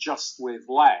alloying just with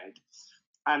lead.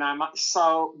 And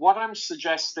so what I'm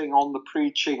suggesting on the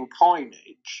preaching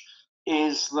coinage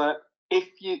is that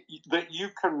you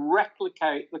can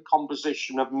replicate the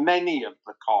composition of many of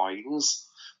the coins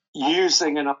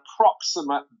using an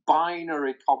approximate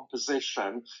binary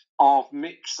composition of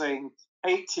mixing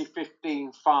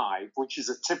 80-15-5, which is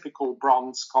a typical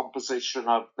bronze composition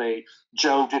of the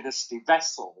Zhou dynasty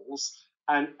vessels,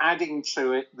 and adding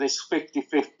to it this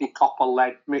 50-50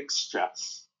 copper-lead mixture.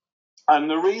 And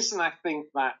the reason I think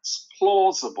that's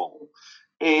plausible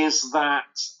is that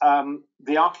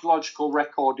the archaeological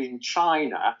record in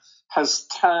China has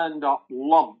turned up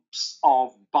lumps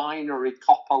of binary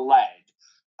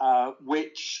copper-lead,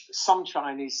 which some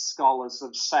Chinese scholars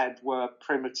have said were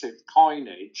primitive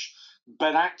coinage.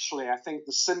 But actually, I think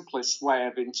the simplest way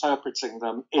of interpreting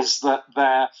them is that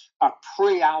they're a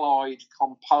pre-alloyed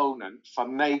component for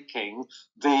making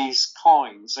these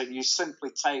coins, and you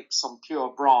simply take some pure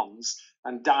bronze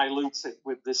and dilute it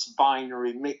with this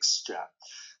binary mixture.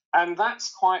 And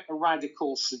that's quite a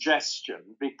radical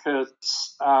suggestion, because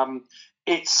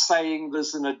it's saying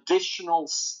there's an additional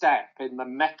step in the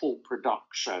metal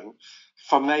production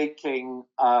for making,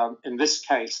 in this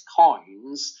case,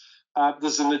 coins.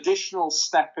 There's an additional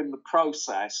step in the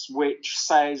process which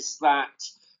says that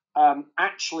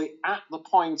actually at the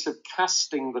point of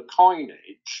casting the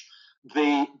coinage,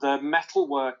 the metal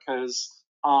workers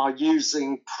are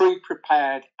using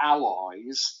pre-prepared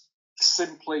alloys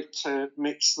simply to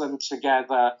mix them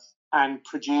together and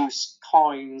produce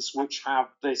coins which have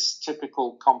this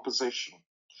typical composition.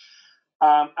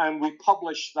 And we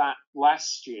published that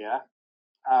last year,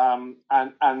 and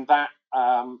that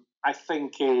I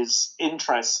think is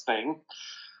interesting.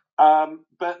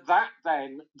 But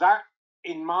that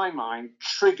in my mind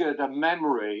triggered a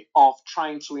memory of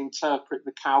trying to interpret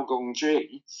the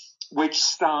Kaogongji, which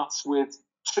starts with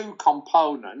two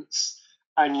components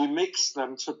and you mix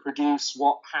them to produce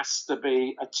what has to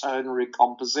be a ternary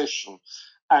composition.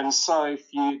 And so if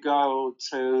you go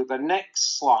to the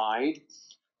next slide,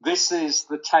 this is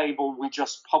the table we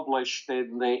just published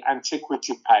in the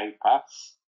antiquity paper,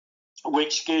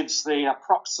 which gives the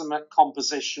approximate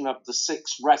composition of the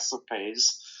 6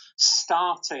 recipes,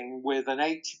 starting with an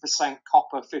 80%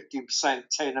 copper, 50%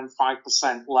 tin, and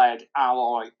 5% lead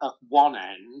alloy at one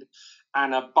end,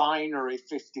 and a binary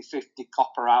 50-50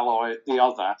 copper alloy at the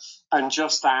other, and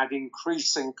just add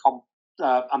increasing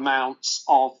amounts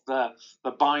of the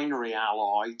binary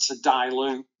alloy to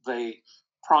dilute the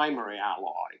primary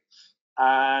alloy.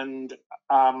 And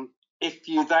if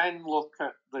you then look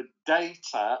at the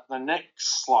data, the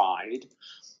next slide,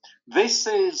 this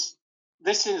is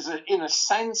in a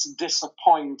sense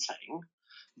disappointing,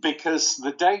 because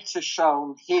the data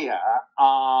shown here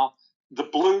are the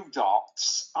blue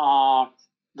dots are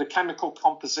the chemical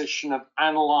composition of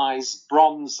analyzed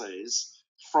bronzes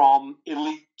from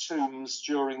elite tombs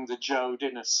during the Zhou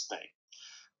dynasty.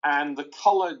 And the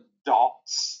colored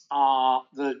dots are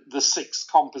the 6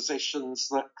 compositions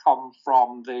that come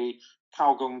from the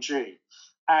Kaogongji.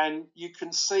 And you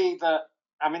can see that,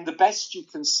 I mean, the best you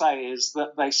can say is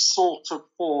that they sort of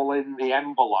fall in the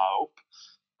envelope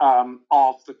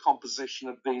of the composition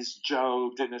of these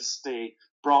Zhou dynasty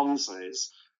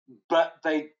bronzes, but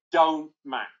they don't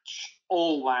match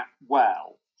all that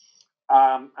well.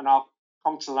 And I'll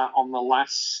come to that on the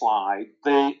last slide.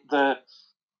 The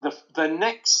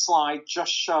next slide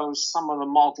just shows some of the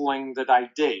modeling that I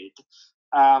did.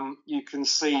 You can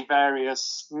see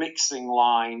various mixing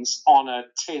lines on a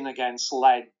tin against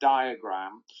lead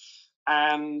diagram.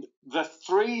 And the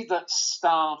 3 that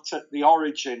start at the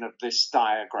origin of this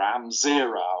diagram,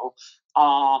 0,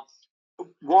 are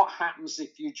what happens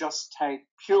if you just take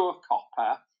pure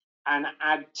copper and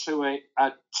add to it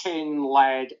a tin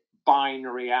lead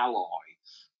binary alloy,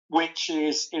 which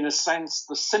is, in a sense,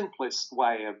 the simplest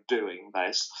way of doing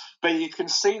this. But you can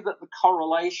see that the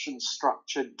correlation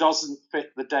structure doesn't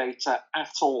fit the data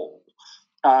at all.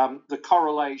 The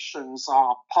correlations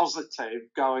are positive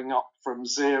going up from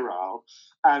 0.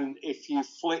 And if you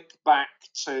flick back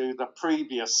to the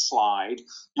previous slide,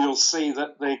 you'll see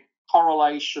that the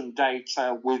correlation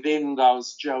data within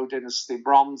those Zhou dynasty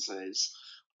bronzes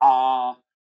don't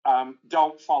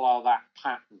follow that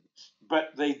pattern.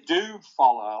 but they do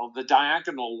follow the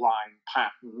diagonal line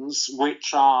patterns,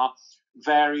 which are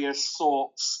various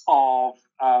sorts of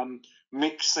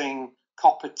mixing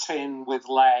copper tin with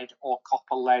lead or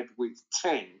copper lead with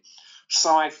tin.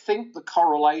 So I think the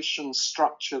correlation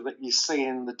structure that you see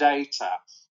in the data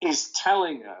is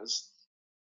telling us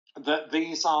that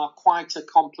these are quite a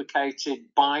complicated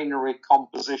binary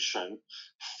composition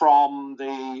from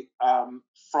the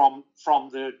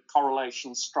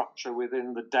correlation structure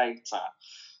within the data.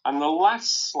 And the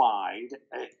last slide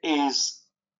is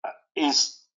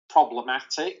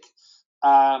problematic,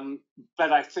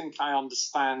 but I think I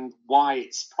understand why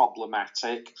it's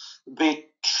problematic. The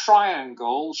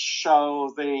triangles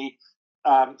show the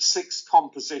 6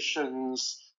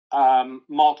 compositions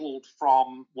modeled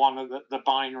from one of the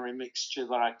binary mixture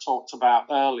that I talked about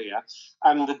earlier,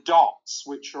 and the dots,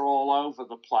 which are all over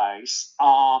the place,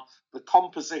 are the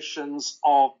compositions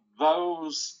of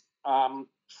those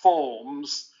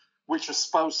forms which are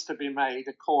supposed to be made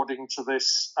according to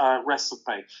this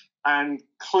recipe. And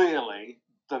clearly,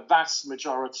 the vast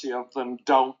majority of them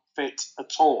don't fit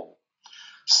at all.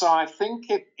 So I think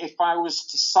if I was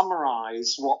to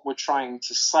summarize what we're trying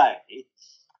to say,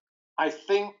 I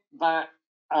think that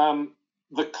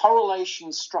the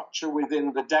correlation structure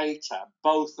within the data,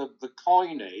 both of the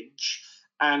coinage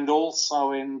and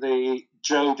also in the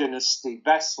Zhou dynasty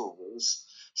vessels,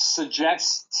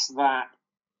 suggests that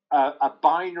a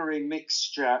binary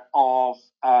mixture of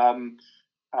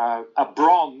a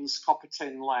bronze copper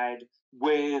tin lead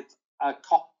with a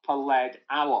copper lead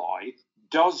alloy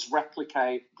does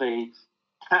replicate the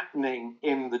patterning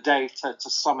in the data to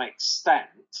some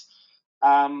extent.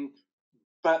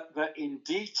 But that in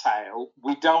detail,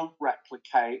 we don't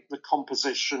replicate the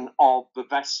composition of the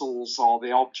vessels or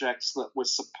the objects that we're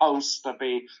supposed to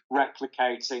be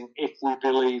replicating if we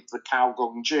believe the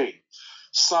Cao-Gong-Ji.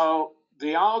 So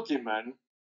the argument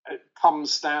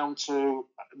comes down to,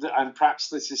 and perhaps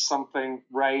this is something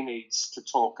Ray needs to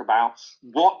talk about,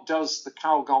 what does the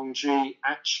Cao-Gong-Ji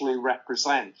actually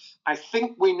represent? I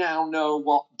think we now know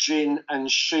what Jin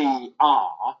and Shi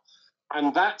are,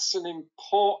 and that's an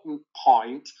important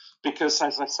point because,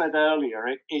 as I said earlier,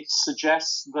 it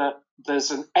suggests that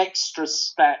there's an extra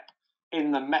step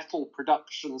in the metal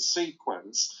production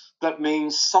sequence that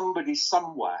means somebody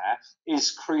somewhere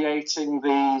is creating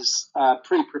these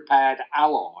pre-prepared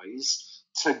alloys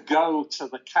to go to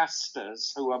the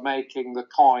casters who are making the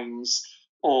coins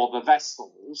or the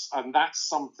vessels, and that's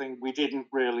something we didn't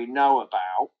really know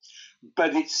about.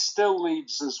 But it still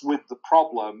leaves us with the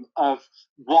problem of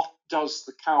what does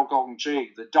the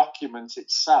Cao-Gong-Ji, the document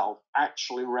itself,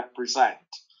 actually represent?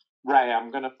 Ray,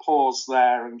 I'm going to pause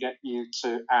there and get you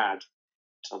to add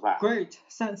to that. Great,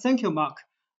 thank you, Mark.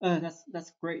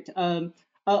 That's great.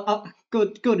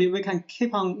 Good. We can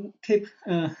keep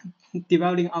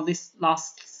developing on this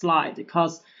last slide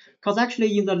because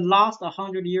actually in the last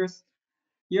 100 years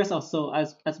or so,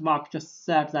 as Mark just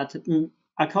said, that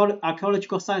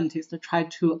archaeological scientists try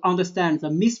to understand the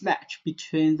mismatch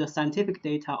between the scientific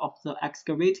data of the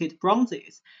excavated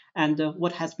bronzes and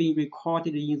what has been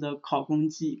recorded in the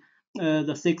Cao-Gong-Ji,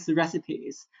 the 6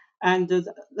 recipes. And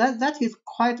that is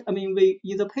quite, I mean,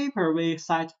 in the paper, we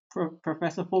cite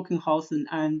Professor Falkenhausen,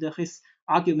 and his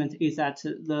argument is that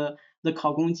the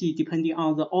Cao-Gong-Ji, depending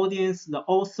on the audience, the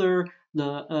author,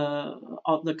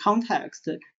 the context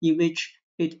in which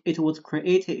it was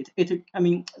created,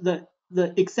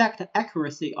 the exact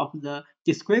accuracy of the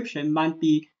description might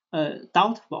be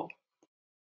doubtful.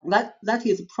 That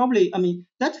is probably, I mean,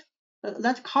 that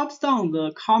calms down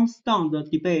the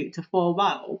debate for a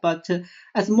while. But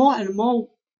as more and more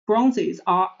bronzes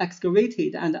are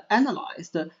excavated and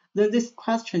analyzed, then this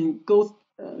question goes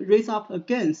raise up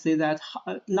again. Say that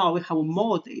now we have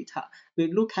more data.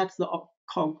 We look at the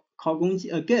Cao-Gong-Ji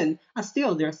again, and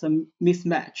still there's a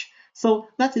mismatch. So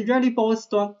that really boils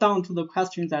down to the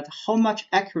question that how much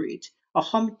accurate or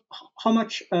how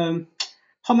much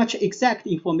exact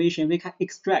information we can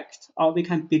extract or we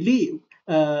can believe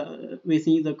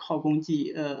within the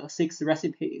Cao-Gong-Ji 6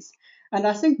 recipes. And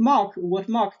I think what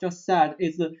Mark just said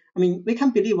is, I mean, we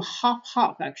can believe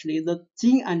half actually. The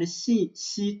Jin and Xi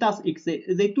does exist.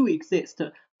 They do exist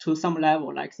to some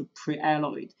level, like the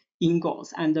pre-alloyed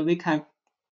ingots, and we can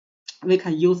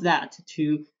use that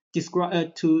to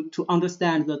describe to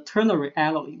understand the ternary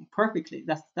alloying perfectly.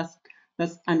 That's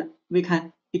and we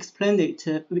can explain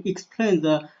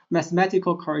the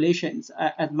mathematical correlations,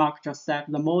 as Mark just said,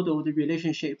 the modeled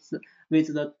relationships with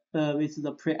the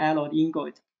pre-alloyed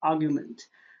ingot argument.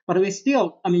 But we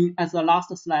still, I mean, as the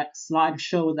last slide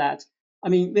show that, I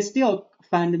mean, we still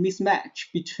find a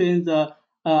mismatch between the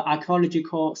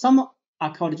some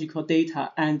archaeological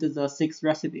data and the 6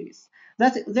 recipes.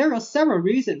 There are several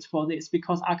reasons for this,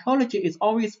 because archaeology is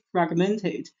always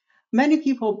fragmented.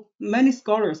 Many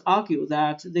scholars argue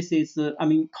that this is,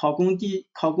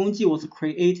 Kaogongji was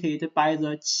created by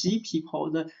the Qi people,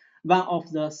 one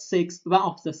of the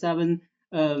 7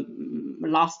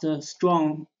 last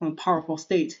strong and powerful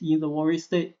state in the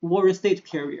warrior state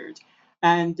period,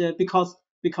 and because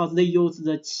they use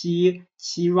the Qi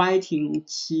writing,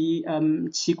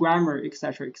 Qi grammar,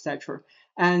 etc., etc.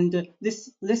 And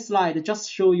this slide just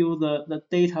show you the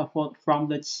data from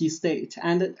the Qi state.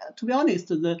 And to be honest,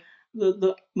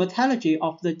 the metallurgy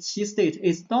of the Qi state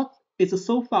is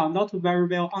so far not very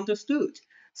well understood.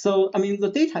 So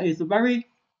the data is very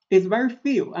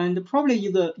few, and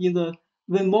probably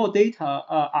when more data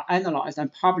are analyzed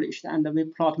and published, and we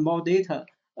plot more data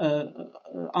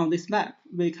on this map,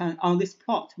 on this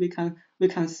plot, we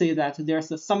can see that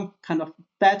there's some kind of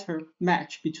better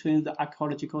match between the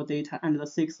archaeological data and the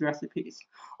 6 recipes.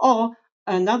 Or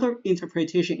another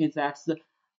interpretation is that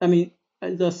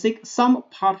some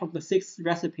part of the 6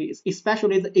 recipes,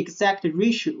 especially the exact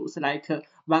ratios like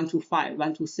 1:5,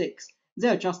 1:6,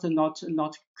 they're just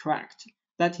not correct.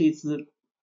 That is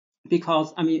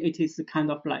because it is kind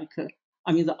of like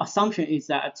the assumption is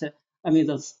that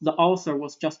the author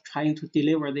was just trying to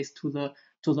deliver this to the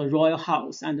royal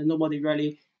house, and nobody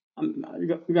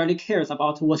really cares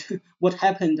about what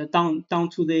happened down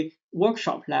to the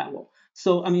workshop level.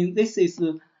 So this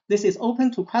is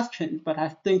open to question, but I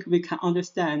think we can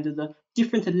understand the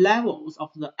different levels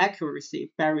of the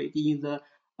accuracy buried in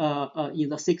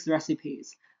the 6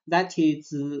 recipes. That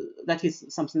is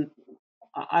something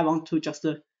I want to just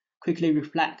quickly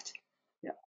reflect.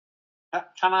 Yeah.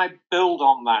 Can I build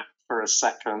on that for a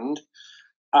second?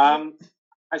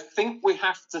 I think we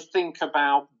have to think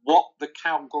about what the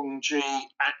Kaogongji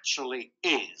actually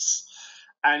is.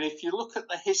 And if you look at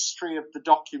the history of the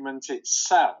document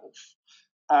itself,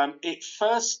 it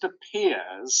first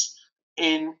appears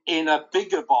in a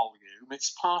bigger volume.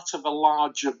 It's part of a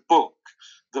larger book.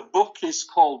 The book is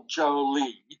called Zhou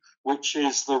Li, which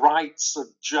is the rights of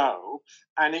Zhou,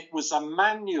 and it was a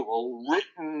manual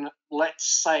written, let's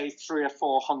say, 300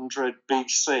 or 400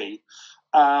 BC,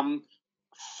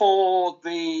 for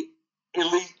the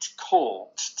elite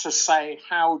court to say,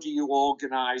 how do you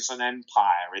organize an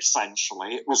empire,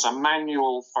 essentially. It was a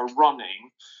manual for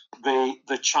running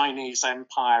the Chinese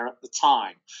empire at the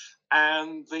time.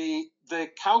 And the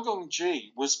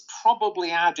Kaogongji was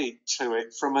probably added to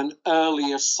it from an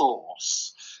earlier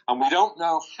source. And we don't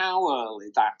know how early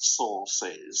that source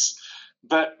is.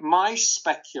 But my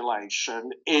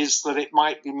speculation is that it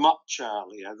might be much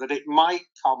earlier, that it might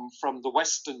come from the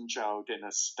Western Zhou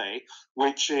dynasty,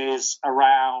 which is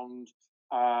around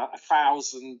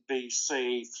 1000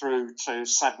 BC through to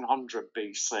 700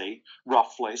 BC,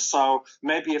 roughly. So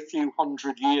maybe a few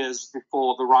hundred years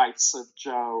before the rights of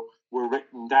Zhou were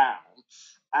written down.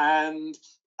 And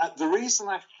the reason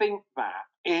I think that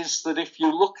is that if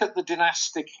you look at the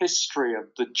dynastic history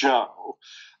of the Zhou,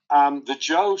 the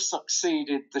Zhou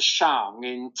succeeded the Shang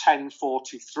in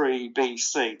 1043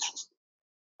 BC.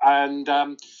 And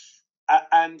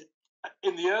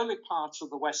in the early part of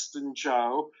the Western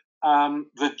Zhou,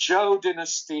 the Zhou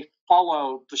dynasty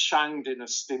followed the Shang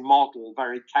dynasty model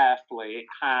very carefully.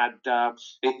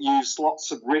 It used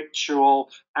lots of ritual,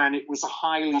 and it was a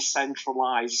highly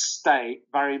centralized state,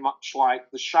 very much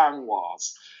like the Shang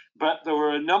was. But there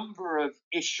were a number of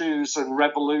issues and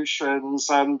revolutions,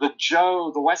 and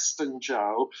the Western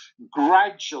Zhou,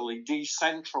 gradually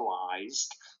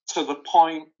decentralized to the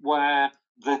point where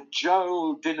the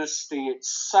Zhou dynasty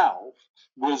itself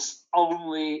was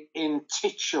only in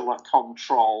titular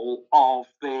control of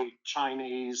the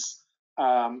Chinese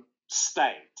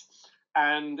state.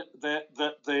 And the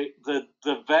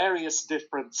various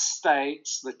different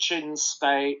states, the Qin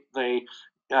state, the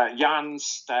Yan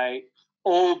state,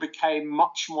 all became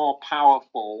much more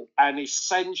powerful and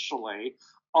essentially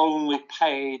only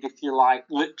paid, if you like,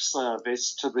 lip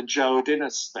service to the Zhou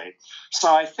dynasty.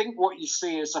 So I think what you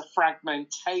see is a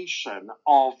fragmentation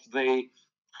of the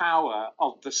power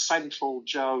of the central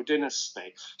Zhou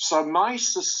dynasty. So my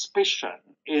suspicion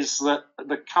is that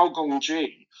the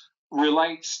Kaogongji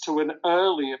relates to an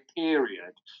earlier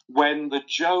period when the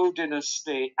Zhou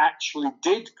dynasty actually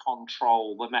did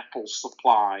control the metal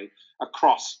supply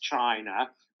across China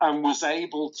and was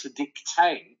able to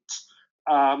dictate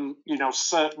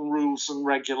certain rules and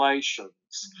regulations.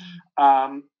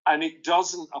 And it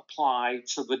doesn't apply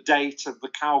to the date of the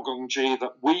Kaogongji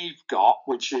that we've got,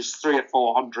 which is 300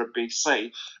 or 400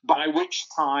 BC, by which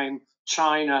time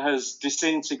China has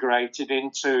disintegrated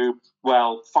into,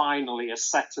 well, finally a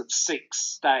set of 6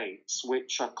 states,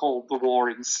 which are called the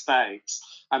Warring States,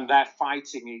 and they're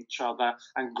fighting each other.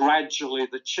 And gradually,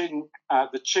 the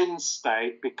Qin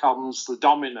state becomes the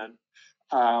dominant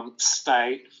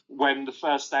state when the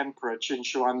first emperor, Qin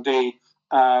Shi Huangdi,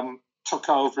 took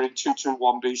over in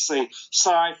 221 BC.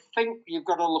 So I think you've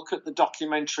got to look at the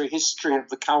documentary history of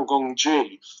the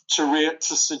Kaogongji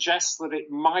to suggest that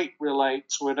it might relate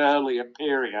to an earlier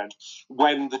period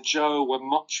when the Zhou were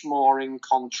much more in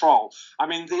control. I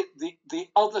mean, the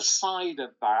other side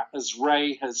of that, as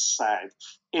Ray has said,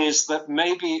 is that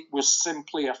maybe it was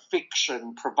simply a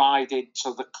fiction provided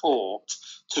to the court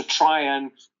to try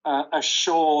and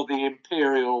assure the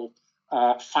imperial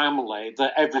family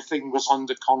that everything was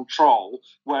under control,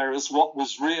 whereas what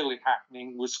was really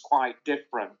happening was quite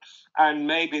different. And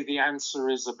maybe the answer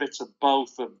is a bit of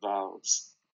both of those.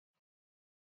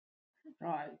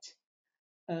 Right.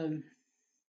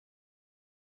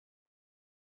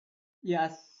 Yeah,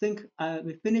 I think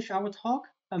we finished our talk.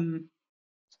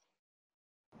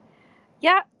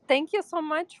 Yeah, thank you so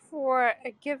much for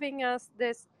giving us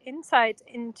this insight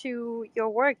into your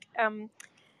work.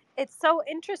 It's so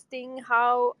interesting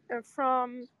how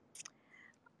from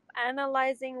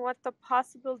analyzing what the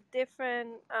possible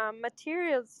different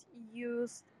materials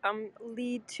used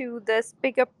lead to this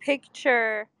bigger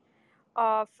picture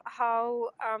of how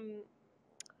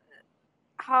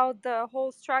the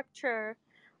whole structure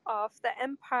of the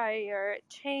empire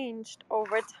changed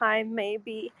over time,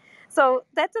 maybe. So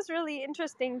that is really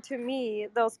interesting to me,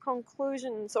 those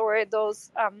conclusions or those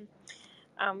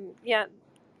yeah,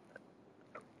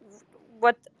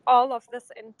 what all of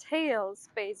this entails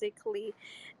basically.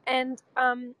 And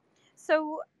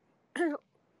so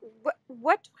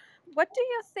what do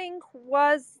you think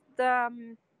was the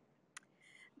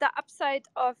upside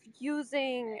of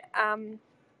using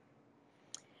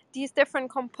these different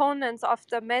components of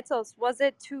the metals? Was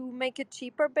it to make it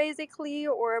cheaper basically,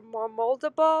 or more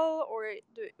moldable, or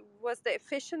was the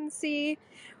efficiency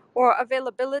or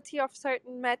availability of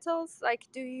certain metals? Like,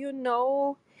 do you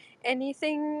know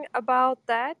anything about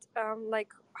that?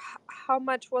 Like how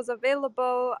much was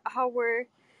available, how were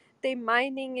they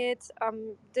mining it?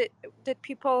 Did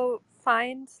people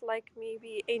find like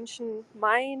maybe ancient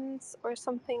mines or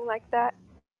something like that?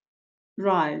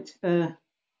 Right.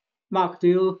 Mark,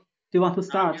 do you want to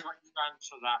start? You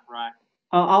answer that, right?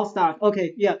 I'll start.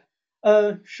 Okay. Yeah.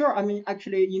 Sure. I mean,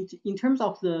 actually, in terms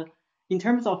of the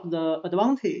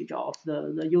advantage of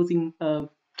the using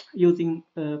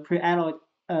pre-alloyed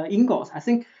ingots, I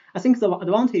think the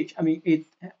advantage. I mean,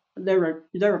 there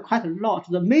are quite a lot.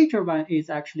 The major one is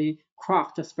actually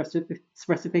craft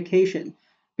specification,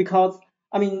 because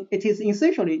I mean, it is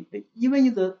essentially, even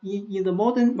in the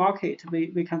modern market,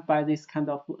 we can buy this kind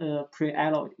of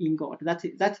pre-alloyed ingot.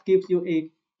 That gives you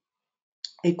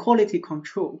a quality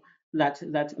control. That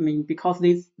I mean, because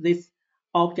this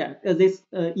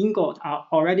ingot are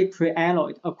already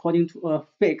pre-alloyed according to a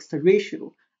fixed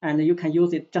ratio, and you can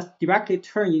use it just directly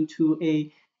turn into a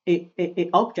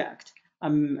object.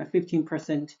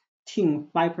 15% tin,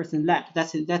 5% lead.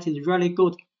 That is really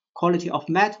good quality of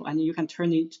metal, and you can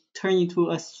turn into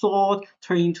a sword,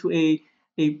 turn into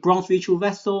a bronze ritual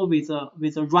vessel with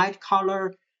a right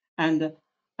color, and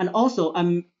also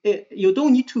you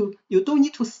don't need to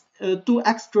do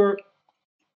extra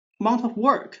amount of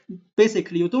work.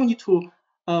 Basically, you don't need to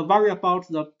worry about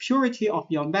the purity of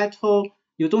your metal.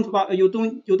 You don't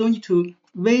need to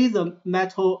weigh the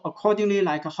metal accordingly,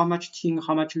 like how much tin,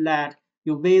 how much lead.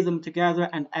 You weigh them together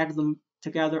and add them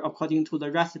together according to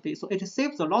the recipe. So it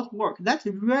saves a lot of work. That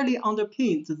really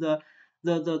underpins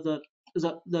the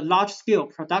large scale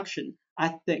production, I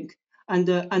think. And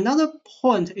another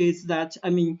point is that,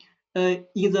 I mean, in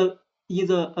the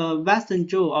Western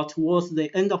Zhou, or towards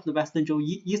the end of the Western Zhou,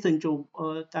 Eastern Zhou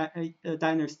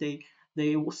dynasty,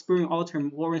 the spring autumn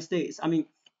warring states, I mean,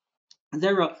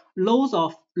 there are loads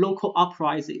of local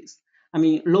uprisings. I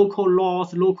mean, local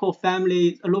laws, local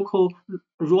families, local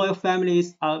royal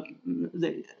families,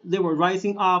 they were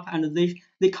rising up, and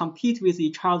they compete with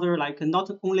each other, like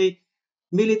not only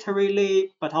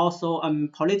militarily, but also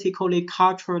politically,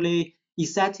 culturally,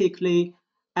 aesthetically.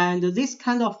 And this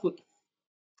kind of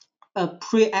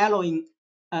pre-alloying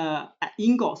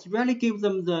ingots really give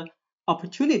them the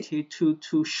opportunity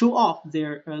to show off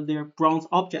their bronze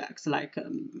objects, like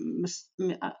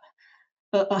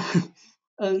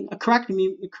correct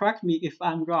me if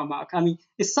I'm wrong, Mark. I mean,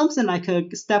 it's something like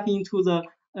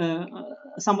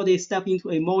somebody step into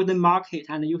a modern market,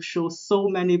 and you show so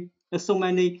many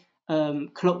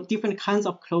different kinds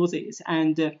of clothes,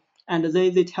 and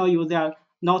they tell you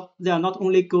they are not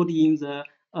only good in the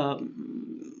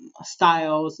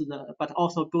styles, but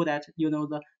also good at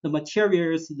the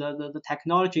materials, the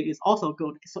technology is also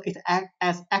good. So it acts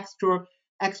as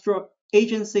extra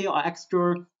agency or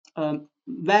extra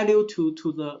value to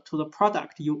the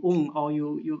product you own or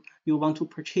you want to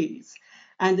purchase.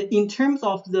 And in terms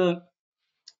of the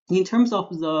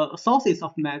sources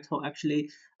of metal, actually,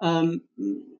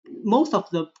 most of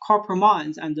the copper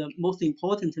mines and most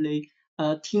importantly,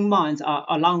 tin mines are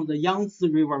along the Yangtze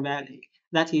River Valley.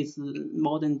 That is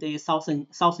modern day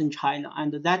southern China,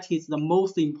 and that is the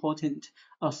most important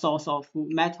source of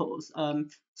metals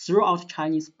throughout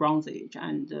Chinese Bronze Age,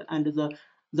 and the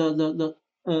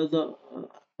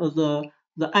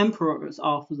the emperors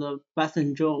of the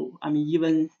Western Zhou, I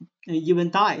mean, even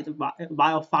died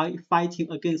while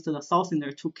fighting against the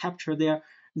Southerners to capture their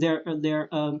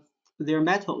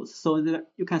metals. So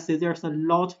you can see there's a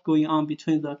lot going on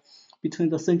between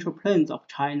the central plains of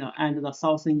China and the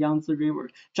southern Yangtze River,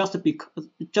 just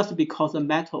because of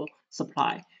metal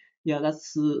supply. Yeah,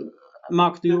 that's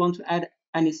Mark. Do you want to add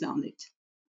anything on it?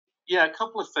 Yeah, a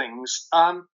couple of things.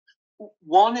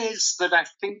 One is that I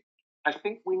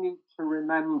think we need to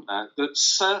remember that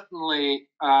certainly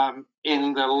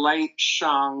in the late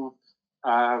Shang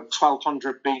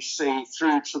 1200 BC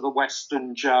through to the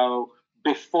Western Zhou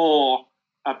before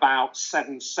about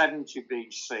 770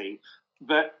 BC,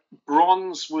 that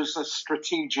bronze was a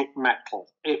strategic metal.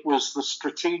 It was the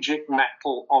strategic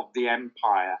metal of the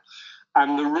empire.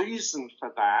 And the reason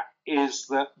for that is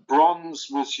that bronze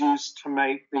was used to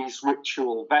make these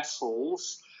ritual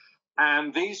vessels.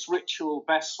 And these ritual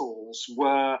vessels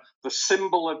were the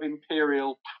symbol of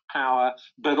imperial power,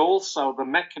 but also the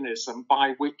mechanism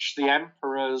by which the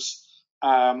emperors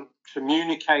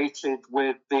communicated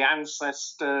with the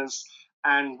ancestors,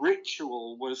 and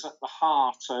ritual was at the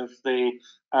heart of the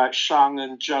Shang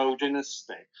and Zhou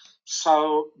dynasty.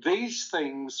 So these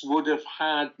things would have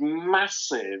had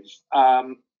massive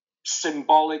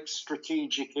symbolic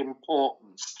strategic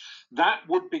importance. That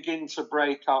would begin to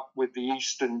break up with the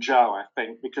Eastern Zhou, I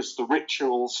think, because the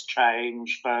rituals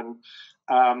changed. And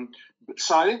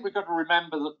so I think we've got to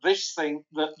remember that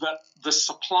that the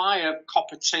supply of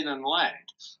copper, tin, and lead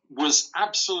was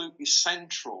absolutely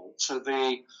central to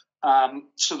the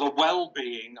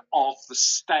well-being of the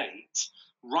state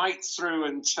right through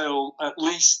until at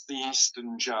least the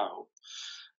Eastern Zhou.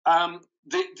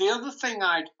 The other thing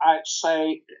I'd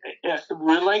say,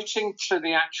 relating to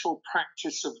the actual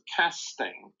practice of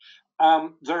casting,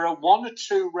 there are one or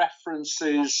two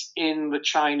references in the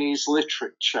Chinese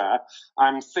literature.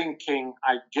 I'm thinking,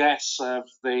 I guess, of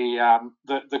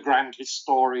the grand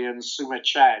historian Sima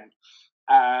Chen,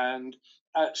 and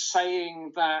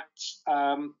saying that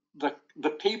the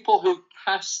people who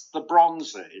cast the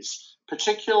bronzes,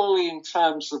 particularly in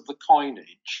terms of the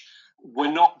coinage,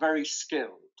 were not very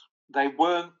skilled. They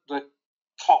weren't the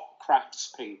top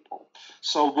craftspeople.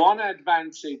 So one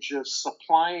advantage of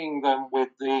supplying them with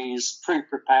these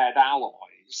pre-prepared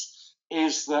alloys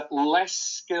is that less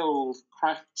skilled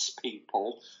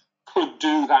craftspeople could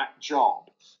do that job.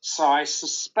 So I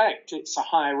suspect it's a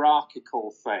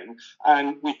hierarchical thing,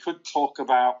 and we could talk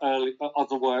about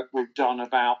other work we've done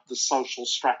about the social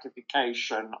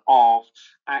stratification of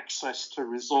access to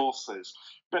resources.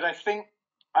 But I think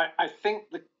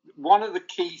that one of the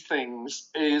key things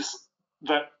is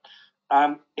that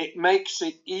it makes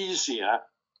it easier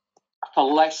for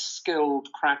less skilled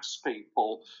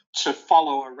craftspeople to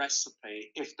follow a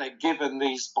recipe if they're given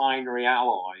these binary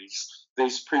alloys,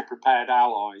 these pre-prepared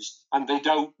alloys, and they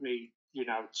don't need,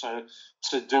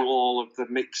 to do all of the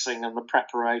mixing and the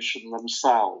preparation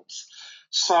themselves.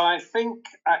 So I think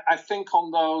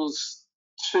on those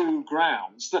two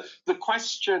grounds, the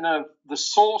question of the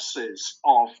sources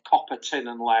of copper, tin,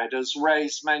 and lead, as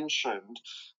Ray's mentioned,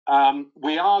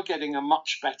 we are getting a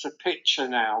much better picture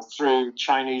now through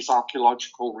Chinese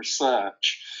archaeological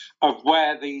research of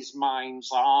where these mines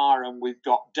are, and we've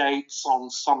got dates on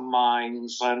some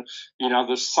mines, and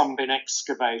there's some been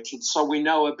excavated, so we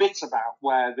know a bit about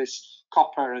where this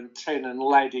copper and tin and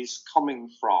lead is coming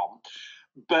from.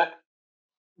 But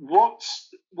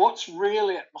what's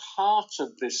really at the heart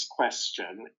of this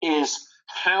question is,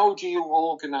 how do you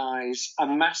organize a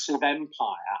massive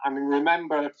empire? I mean,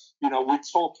 remember, we're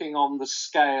talking on the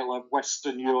scale of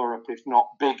Western Europe, if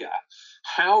not bigger.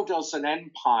 How does an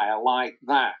empire like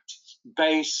that,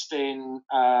 based in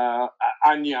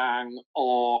Anyang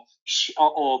or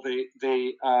the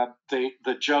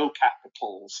Zhou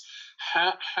capitals,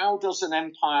 how does an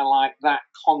empire like that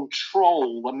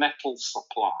control the metal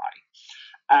supply?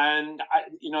 And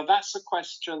that's a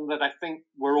question that I think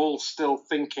we're all still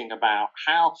thinking about.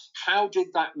 How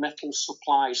did that metal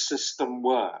supply system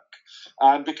work?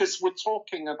 Because we're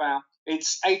talking about,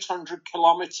 it's 800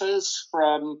 kilometers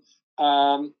from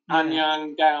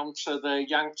Anyang down to the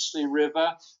Yangtze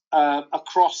River,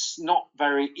 across not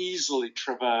very easily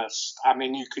traversed. I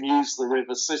mean, you can use the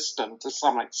river system to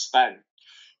some extent,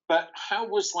 but how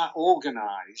was that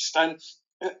organized? And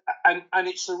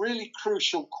it's a really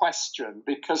crucial question,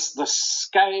 because the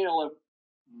scale of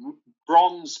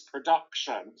bronze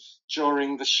production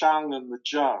during the Shang and the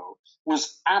Zhou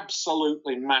was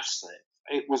absolutely massive.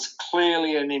 It was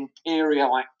clearly an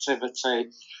imperial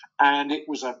activity, and it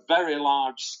was a very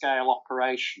large scale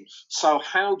operation. So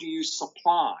how do you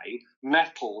supply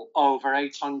metal over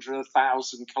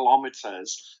 800,000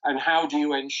 kilometers, and how do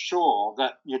you ensure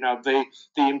that the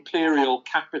imperial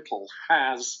capital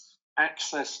has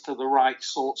access to the right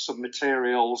sorts of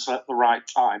materials at the right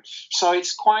time? So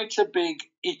it's quite a big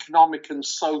economic and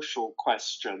social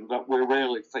question that we're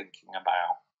really thinking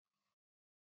about.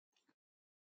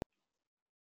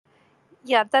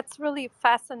 Yeah, that's really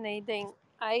fascinating.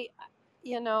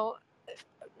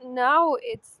 Now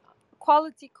it's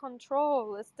quality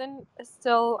control is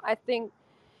still, I think,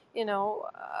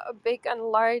 a big and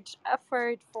large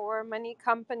effort for many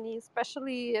companies,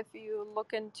 especially if you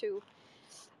look into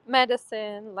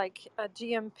medicine, like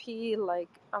GMP, like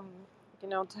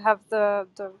to have the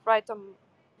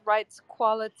right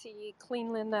quality,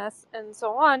 cleanliness, and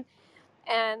so on.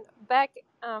 And back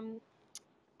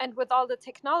and with all the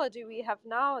technology we have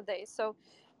nowadays, so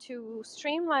to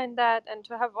streamline that and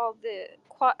to have all the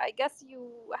I guess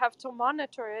you have to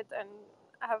monitor it and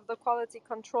have the quality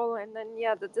control, and then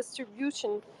the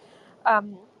distribution.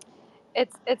 um,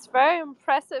 it's very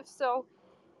impressive. So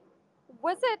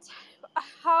was it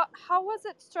how was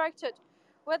it structured?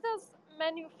 Were those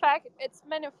its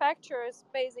manufacturers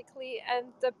basically, and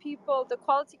the people, the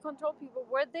quality control people,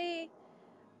 were they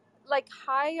like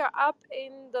higher up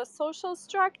in the social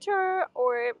structure,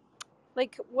 or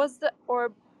like was the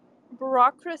or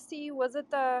bureaucracy? Was it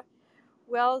the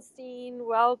well seen,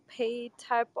 well paid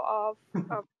type of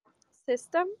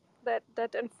system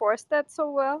that enforced that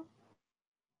so well?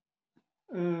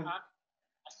 I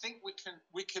think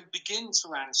we can begin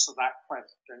to answer that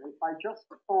question if I just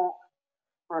talk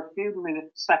for a few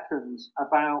seconds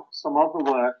about some other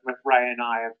work that Ray and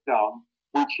I have done,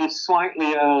 which is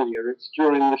slightly earlier. It's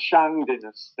during the Shang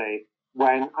dynasty,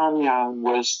 when Anyang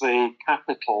was the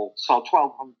capital, so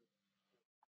 1200.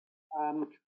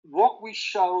 What we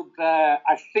showed there,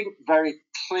 I think very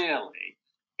clearly,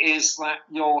 is that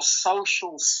your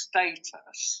social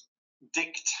status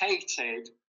dictated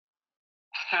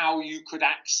how you could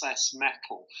access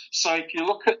metal. So if you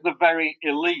look at the very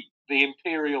elite, the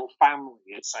imperial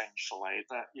family, essentially,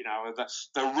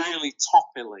 the really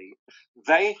top elite,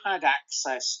 they had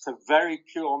access to very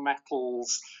pure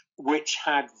metals which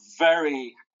had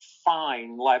very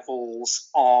fine levels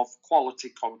of quality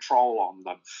control on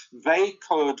them. They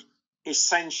could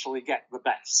essentially get the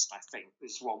best, I think,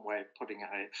 is one way of putting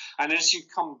it. And as you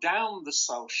come down the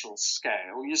social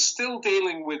scale, you're still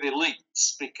dealing with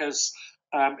elites, because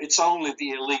it's only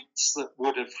the elites that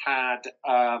would have had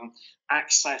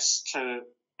access to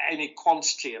any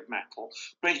quantity of metal.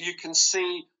 But you can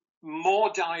see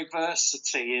more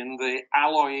diversity in the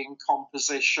alloying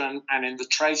composition and in the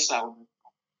trace element.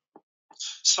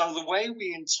 So the way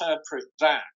we interpret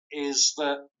that is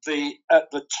that at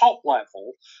the top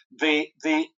level, the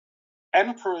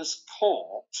emperor's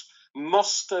court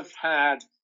must have had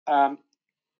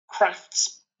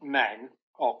craftsmen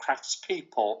or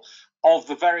craftspeople of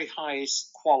the very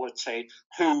highest quality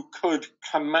who could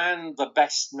command the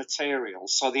best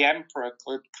materials. So the emperor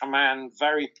could command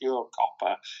very pure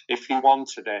copper if he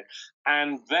wanted it.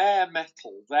 And their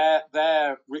metal,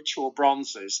 their ritual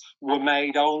bronzes, were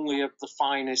made only of the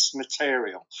finest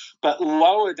material. But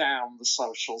lower down the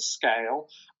social scale,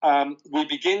 we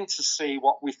begin to see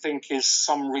what we think is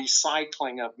some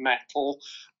recycling of metal.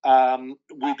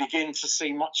 We begin to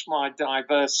see much more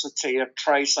diversity of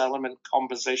trace element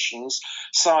compositions.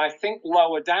 So I think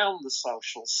lower down the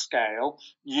social scale,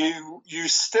 you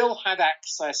still had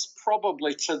access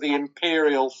probably to the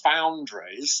imperial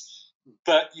foundries,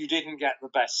 but you didn't get the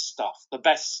best stuff. The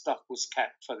best stuff was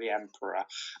kept for the emperor.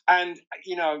 And,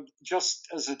 just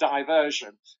as a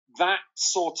diversion, that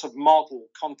sort of model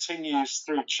continues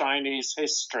through Chinese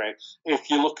history. If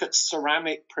you look at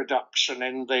ceramic production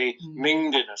in the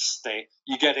Ming dynasty,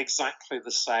 you get exactly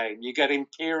the same. You get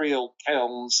imperial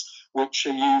kilns which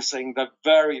are using the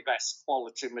very best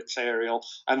quality material,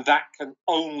 and that can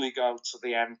only go to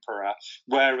the emperor.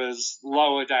 Whereas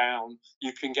lower down,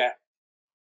 you can get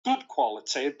good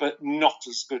quality, but not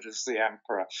as good as the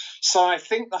emperor. So I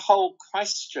think the whole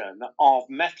question of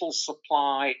metal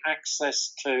supply,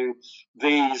 access to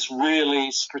these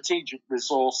really strategic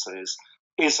resources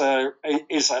is a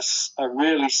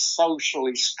really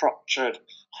socially structured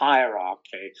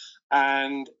hierarchy,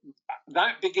 and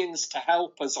that begins to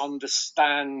help us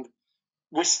understand.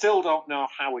 We still don't know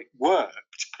how it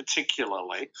worked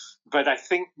particularly, but I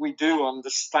think we do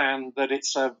understand that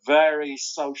it's a very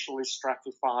socially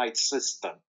stratified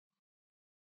system.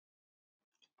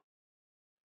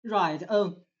 Right.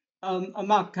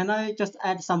 Mark, can I just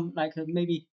add some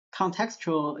maybe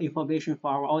contextual information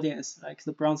for our audience, like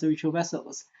the bronze ritual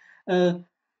vessels?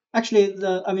 Actually,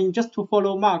 just to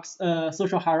follow Mark's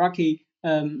social hierarchy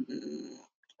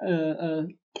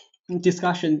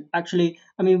discussion. Actually,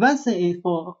 one thing is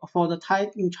for the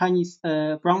type in Chinese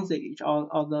Bronze Age,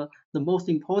 or the most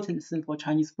important thing for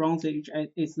Chinese Bronze Age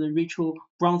is the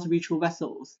bronze ritual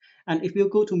vessels. And if you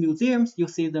go to museums, you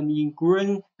see them in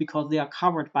green because they are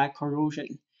covered by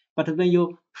corrosion. But when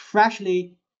you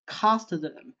freshly cast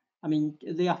them, when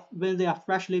they are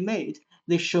freshly made,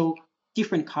 they show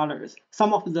different colors.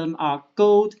 Some of them are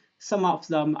gold, some of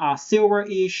them are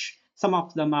silverish, some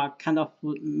of them are kind of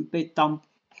a bit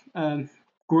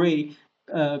gray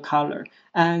color,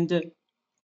 and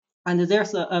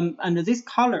these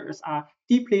colors are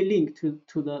deeply linked to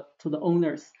the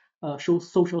owner's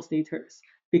social status,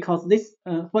 because this,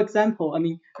 for example,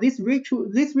 these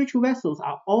ritual vessels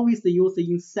are always used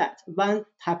in set. One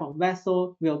type of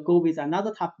vessel will go with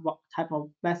another type of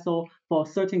vessel for a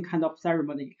certain kind of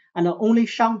ceremony, and only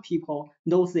Shang people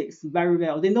know this very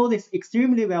well. They know this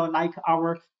extremely well, like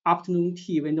our afternoon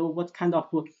tea. We know what kind of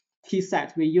tea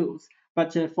set we use.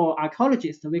 But for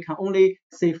archaeologists, we can only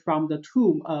see from the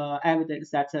tomb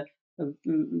evidence that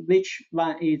which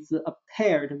one is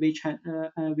paired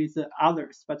with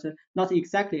others, but not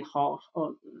exactly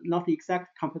not the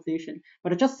exact composition.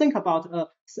 But just think about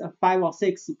 5 or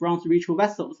 6 bronze ritual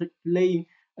vessels laying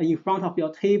in front of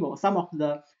your table. Some of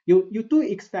you do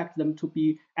expect them to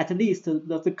be, at least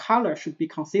the color should be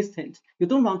consistent. You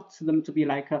don't want them to be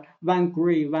like one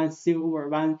gray, one silver,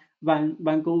 one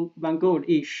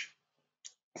goldish.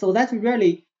 So that's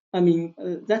really,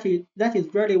 that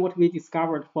is really what we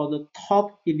discovered for the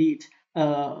top elite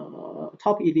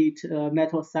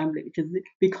metal assembly, which is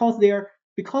because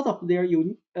of their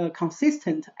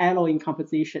consistent alloying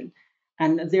composition,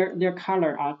 and their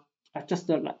color are just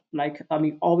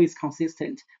always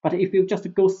consistent. But if you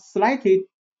just go slightly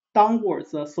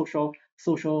downwards the social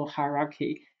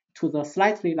hierarchy to the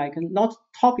slightly not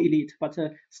top elite but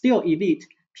still elite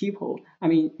people,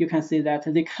 you can see that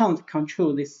they can't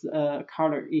control this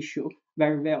color issue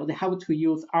very well. They have to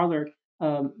use other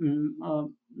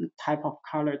type of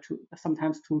color to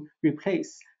sometimes to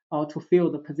replace or to fill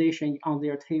the position on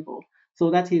their table. So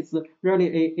that is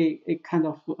really a kind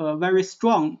of very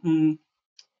strong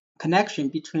connection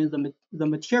between the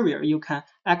material you can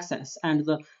access and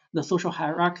the social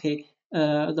hierarchy,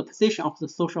 the position of the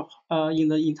social in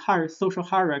the entire social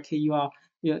hierarchy you are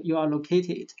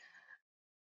located.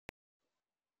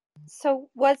 So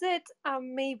was it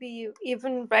maybe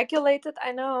even regulated?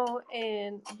 I know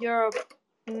in Europe,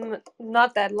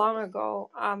 not that long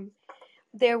ago,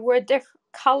 there were different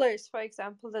colors, for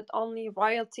example, that only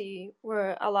royalty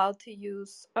were allowed to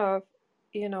use of,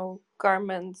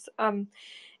 garments,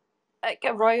 like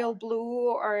a royal blue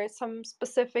or some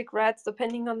specific reds,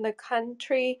 depending on the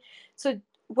country. So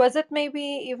was it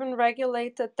maybe even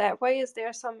regulated that way? Is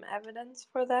there some evidence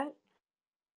for that?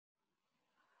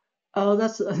 Oh,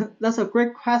 that's a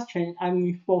great question.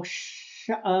 For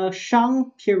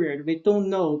Shang period, we don't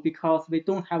know because we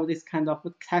don't have this kind of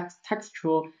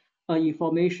textual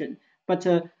information. But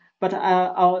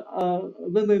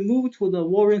when we move to the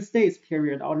Warring States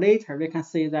period or later, we can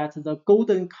see that the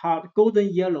golden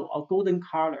yellow or golden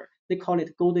color, they call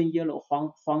it golden yellow,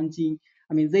 huangjin.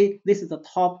 This is the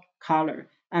top color,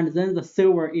 and then the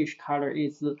silverish color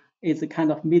is a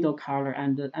kind of middle color,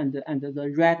 and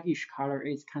the reddish color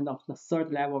is kind of the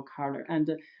third level color.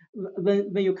 And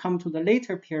when you come to the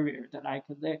later period, like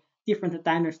the different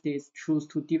dynasties choose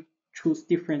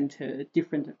different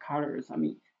colors.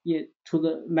 To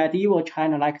the medieval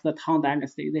China, like the Tang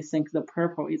Dynasty, they think the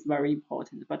purple is very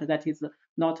important, but that is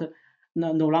not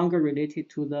no longer related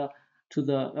to the to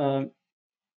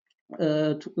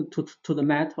the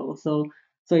metal. So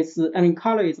it's,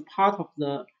 color is part of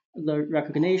the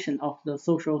recognition of the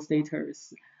social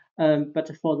status.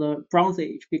 But for the Bronze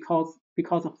Age, because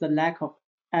of the lack of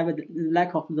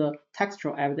the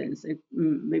textual evidence,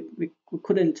 we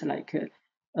couldn't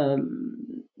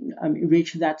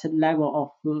reach that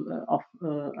level of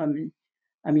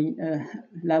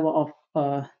level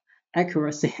of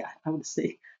accuracy, I would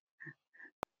say.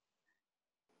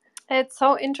 It's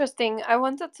so interesting. I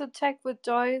wanted to check with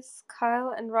Joyce,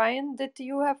 Kyle, and Ryan. Did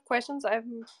you have questions? I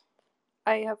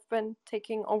have been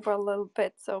taking over a little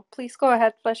bit, so please go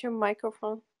ahead, flash your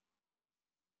microphone.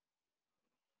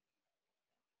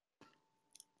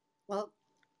 Well,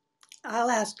 I'll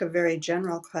ask a very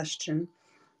general question.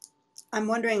 I'm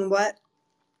wondering what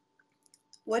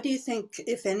do you think,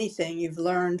 if anything, you've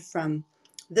learned from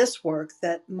this work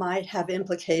that might have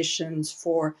implications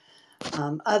for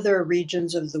other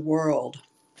regions of the world?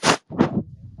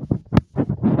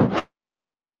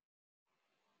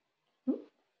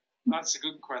 That's a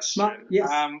good question. Mark, yes.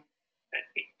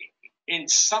 In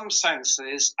some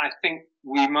senses, I think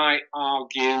we might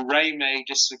argue, Ray may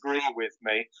disagree with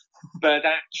me, but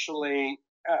actually,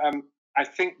 I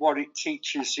think what it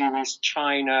teaches you is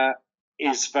China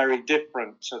is very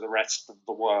different to the rest of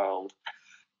the world.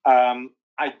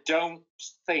 I don't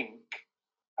think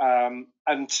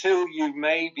until you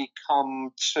maybe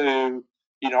come to,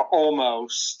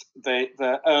 almost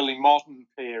the early modern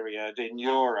period in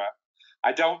Europe,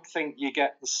 I don't think you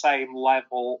get the same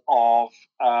level of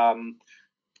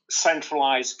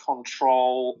centralized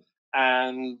control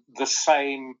and the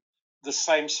same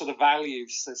sort of value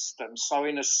system. So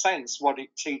in a sense, what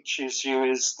it teaches you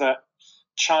is that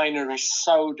China is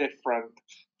so different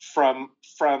from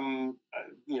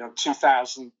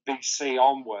 2000 BC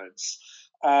onwards.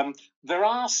 There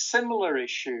are similar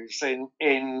issues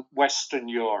in Western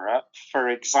Europe, for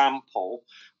example,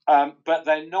 but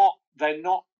they're not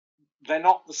the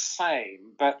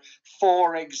same. But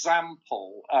for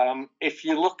example, if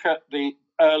you look at the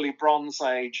early Bronze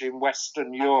Age in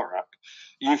Western Europe,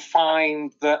 you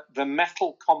find that the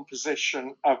metal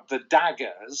composition of the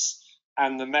daggers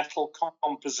and the metal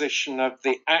composition of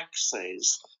the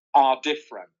axes are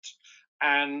different.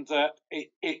 And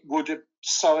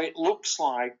so it looks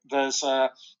like there's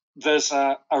a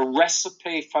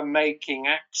recipe for making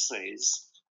axes,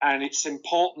 and it's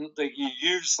important that you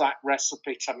use that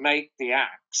recipe to make the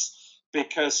axe,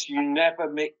 because you never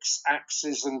mix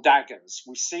axes and daggers.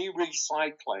 We see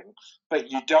recycling,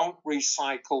 but you don't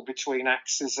recycle between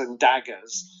axes and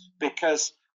daggers,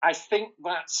 because I think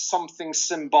that's something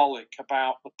symbolic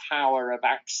about the power of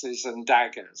axes and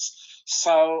daggers.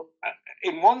 So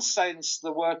in one sense,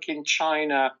 the work in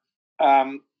China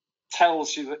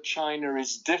tells you that China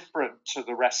is different to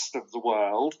the rest of the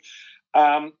world.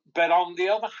 But on the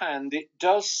other hand, it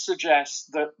does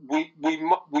suggest that we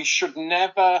should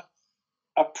never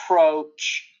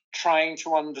approach trying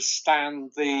to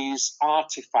understand these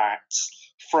artifacts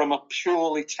from a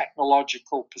purely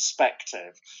technological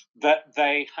perspective, that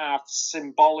they have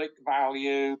symbolic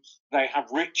value, they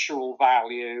have ritual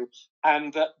value,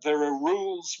 and that there are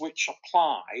rules which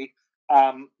apply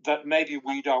that maybe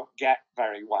we don't get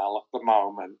very well at the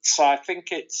moment. So I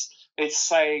think it's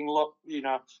saying, look,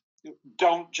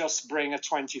 don't just bring a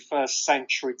 21st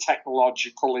century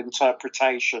technological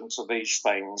interpretation to these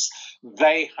things.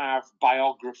 They have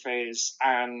biographies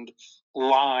and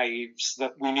lives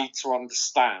that we need to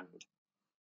understand.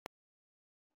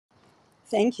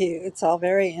 Thank you. It's all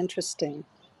very interesting.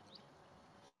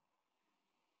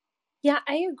 Yeah,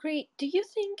 I agree. Do you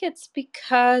think it's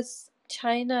because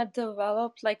China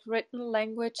developed like written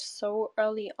language so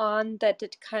early on that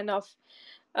it kind of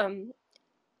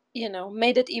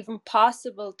made it even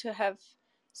possible to have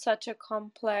such a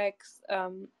complex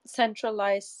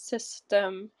centralized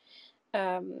system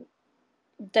that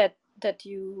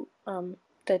you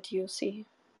see?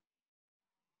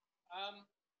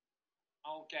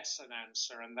 I'll guess an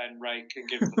answer and then Ray can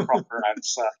give the proper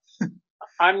answer.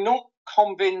 I'm not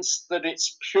convinced that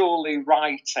it's purely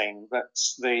writing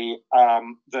that's the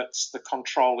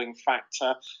controlling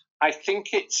factor. I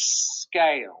think it's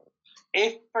scale.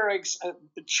 If, for example,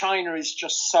 China is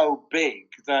just so big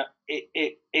that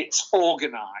it's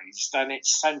organized and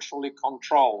it's centrally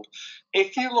controlled.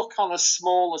 If you look on a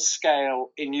smaller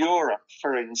scale in Europe,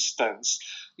 for instance,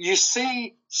 you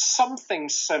see something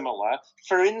similar.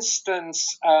 For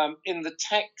instance, in the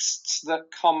texts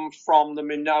that come from the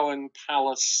Minoan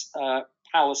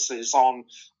palaces on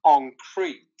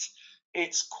Crete,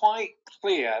 it's quite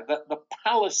clear that the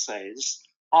palaces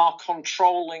are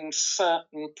controlling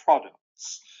certain products.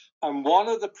 And one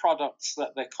of the products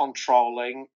that they're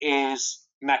controlling is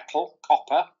metal,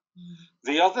 copper.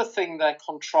 The other thing they're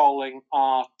controlling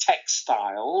are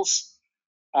textiles,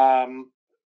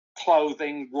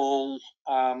 clothing, wool,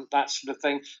 that sort of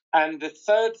thing. And the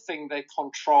third thing they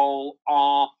control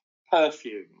are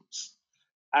perfumes.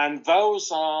 And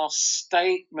those are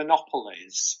state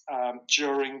monopolies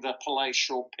during the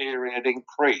palatial period in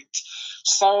Crete.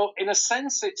 So in a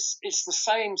sense, it's the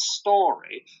same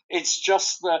story. It's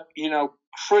just that,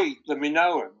 Crete, the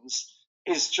Minoans,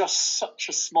 is just such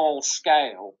a small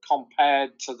scale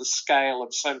compared to the scale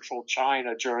of central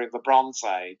China during the Bronze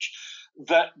Age,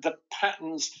 that the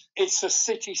patterns, it's a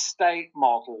city-state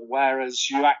model, whereas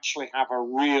you actually have a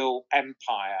real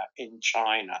empire in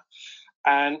China.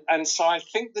 And so I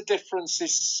think the difference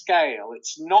is scale.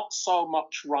 It's not so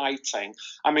much writing.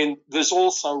 I mean, there's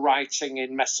also writing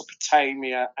in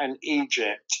Mesopotamia and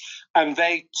Egypt, and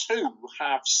they too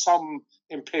have some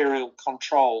imperial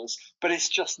controls, but it's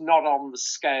just not on the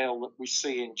scale that we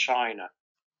see in China.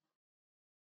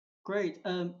 Great,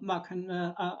 Mark,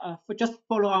 and for just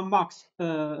follow on Mark's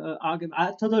argument,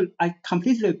 I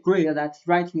completely agree that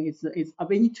writing is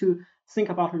we need to think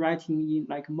about writing in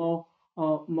like more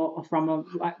from a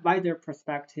wider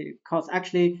perspective, because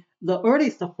actually the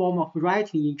earliest form of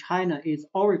writing in China is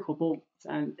oracle books,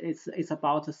 and it's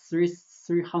about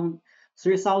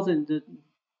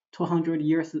 3,200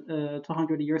 years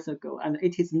ago, and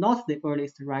it is not the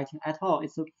earliest writing at all.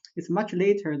 It's much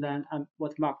later than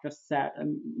what Mark just said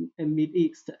in Mid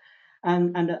East,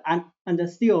 and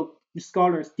still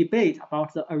scholars debate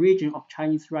about the origin of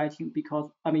Chinese writing, because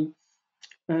I mean,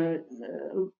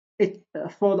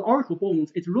 for the oracle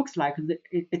bones, it looks like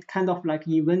it kind of like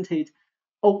invented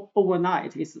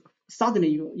overnight. It's suddenly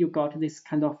you got this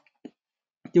kind of,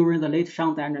 during the late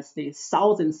Shang Dynasty,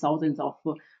 thousands of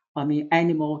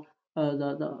animal,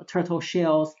 the turtle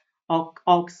shells,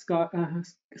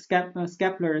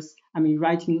 scapulars,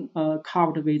 writing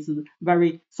carved with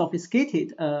very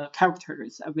sophisticated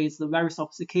characters, with very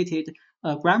sophisticated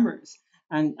grammars,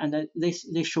 and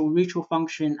they show ritual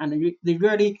function, and they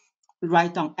really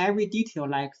write down every detail,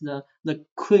 like the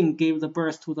queen gave the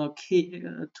birth to the kid,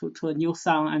 to a new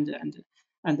son,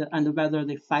 and whether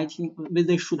they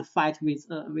should fight with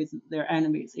their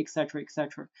enemies, etc.,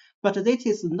 etc. But that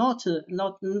is not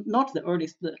the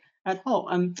earliest at all.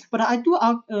 But I do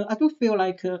feel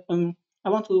like I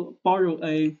want to borrow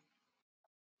a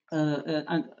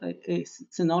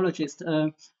sinologist,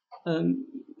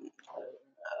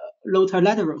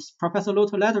 Professor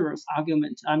Lothar Lederer's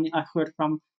argument. I mean, I heard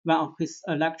from one of his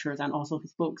lectures and also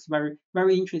his books. Very,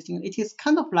 very interesting. It is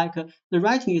kind of like the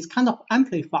writing is kind of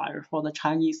amplifier for the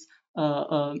Chinese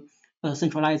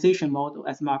centralization model,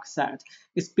 as Mark said.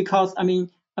 It's because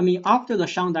after the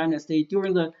Shang Dynasty,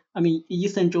 during the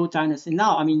Eastern Zhou Dynasty,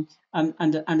 now and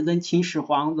then Qin Shi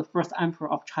Huang, the first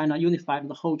emperor of China, unified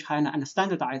the whole China and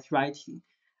standardized writing.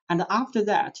 And after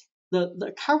that,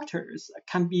 the characters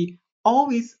can be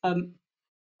always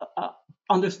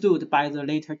understood by the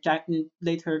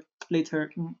later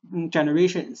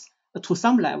generations to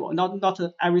some level. Not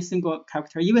every single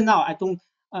character. Even now,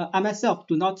 I myself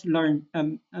do not learn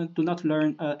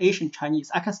ancient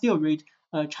Chinese. I can still read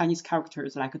Chinese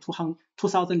characters like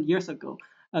 2,000 years ago.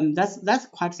 That's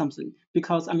quite something,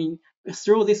 because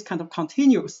through this kind of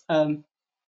continuous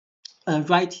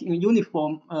writing,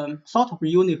 sort of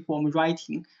uniform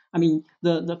writing,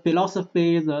 the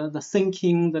philosophy, the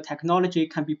thinking, the technology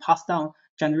can be passed down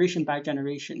generation by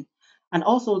generation. And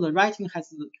also the writing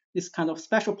has this kind of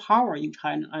special power in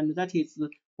China, and that is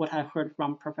what I heard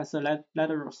from Professor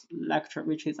Lederer's lecture,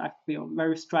 which is, I feel,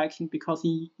 very striking, because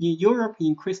in Europe,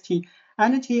 in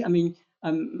Christianity, when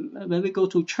we go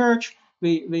to church,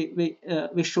 we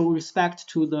show respect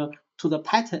to the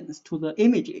patterns, to the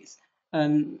images.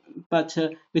 But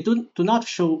we do not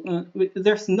show,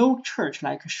 there's no church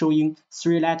like showing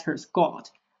 3 letters God,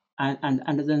 and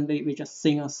then we just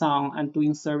sing a song and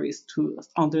doing service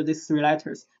under these 3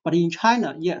 letters. But in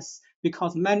China, yes,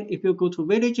 because if you go to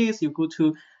villages, you go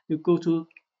to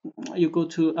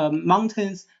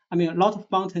mountains, a lot of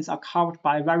mountains are carved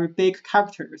by very big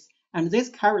characters, and these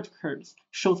characters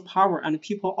shows power, and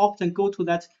people often go to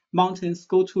that mountains,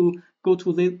 go to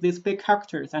these big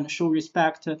characters and show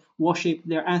respect, worship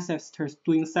their ancestors,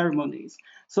 doing ceremonies.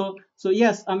 So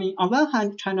yes, on one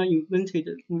hand, China invented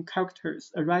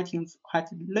characters writings quite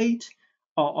late,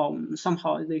 or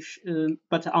somehow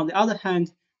but on the other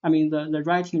hand, the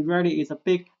writing really is a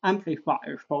big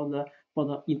amplifier for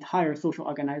the entire social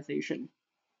organization.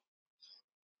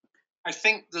 I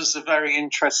think there's a very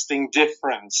interesting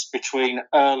difference between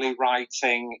early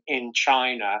writing in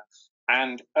China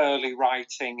and early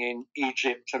writing in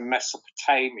Egypt and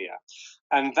Mesopotamia.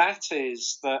 And that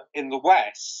is that in the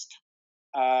West,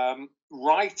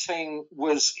 writing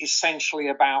was essentially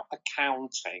about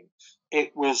accounting.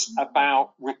 It was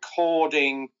about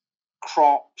recording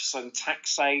crops and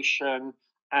taxation,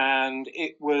 and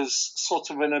it was sort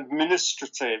of an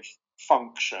administrative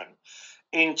function.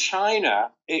 In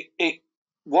China, it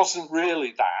wasn't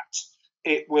really that.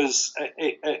 It was,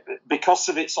 because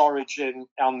of its origin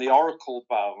on the oracle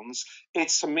bones,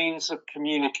 it's a means of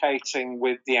communicating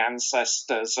with the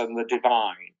ancestors and the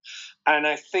divine. And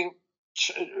I think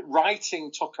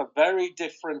writing took a very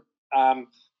different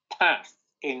path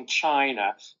in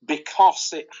China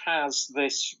because it has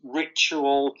this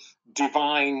ritual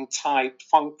divine type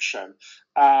function,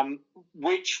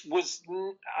 which was,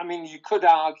 I mean, you could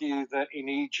argue that in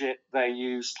Egypt they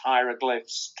used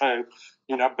hieroglyphs too,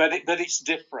 you know, but it's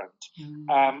different.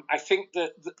 I think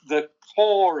that the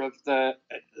core of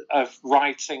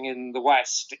writing in the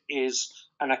West is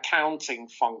an accounting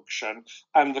function,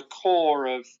 and the core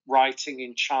of writing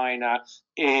in China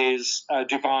is a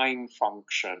divine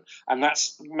function, and that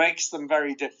makes them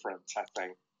very different, I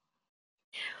think.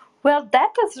 Well,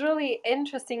 that is really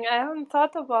interesting. I haven't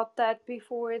thought about that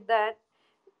before, that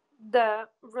the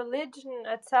religion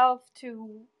itself,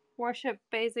 to worship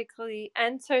basically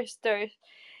ancestors,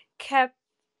 kept,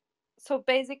 so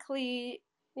basically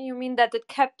you mean that it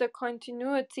kept the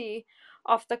continuity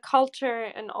of the culture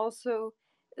and also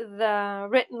the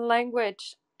written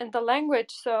language and the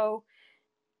language, so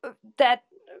that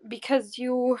because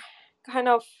you kind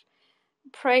of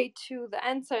pray to the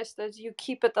ancestors, you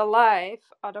keep it alive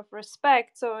out of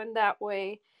respect. So in that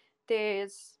way,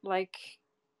 there's like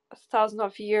thousands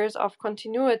of years of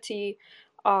continuity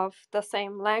of the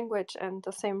same language and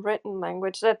the same written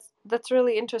language. That's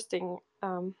really interesting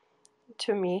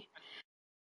to me.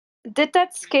 Did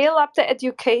that scale up the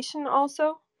education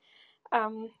also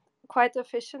quite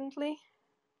efficiently?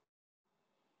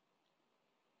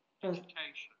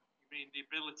 Education, you mean the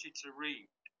ability to read?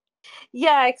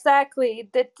 Yeah, exactly.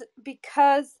 That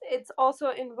because it's also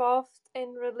involved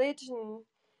in religion,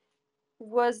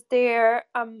 was there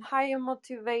higher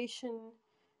motivation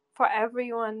for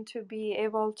everyone to be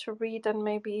able to read and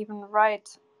maybe even write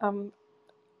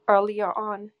earlier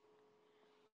on?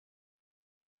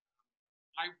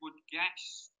 I would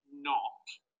guess not.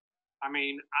 I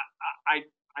mean,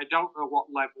 I don't know what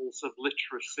levels of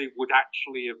literacy would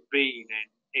actually have been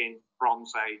in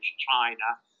Bronze Age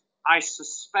China. I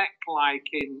suspect, like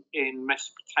in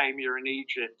Mesopotamia and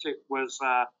Egypt, it was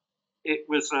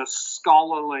a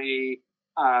scholarly,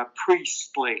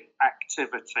 priestly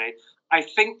activity. I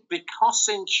think because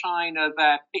in China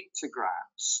they're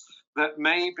pictographs, that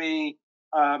maybe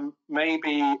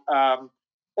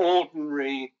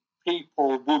ordinary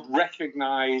people would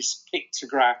recognize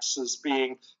pictographs as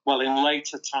being, well, in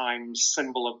later times,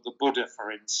 symbol of the Buddha,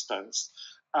 for instance,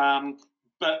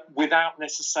 but without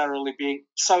necessarily being.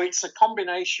 So it's a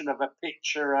combination of a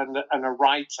picture and a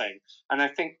writing, and I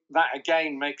think that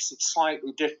again makes it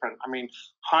slightly different. I mean,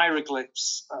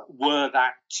 hieroglyphs were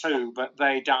that too, but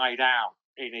they died out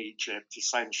in Egypt,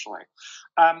 essentially.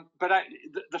 But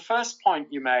the first point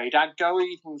you made, I'd go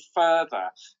even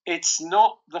further. It's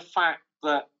not the fact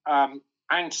that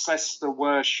ancestor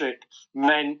worship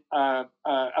meant a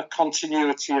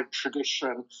continuity of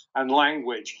tradition and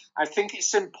language. I think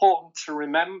it's important to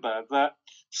remember that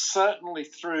certainly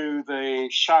through the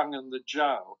Shang and the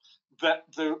Zhou, that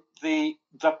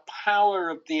the power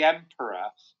of the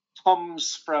emperor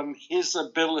comes from his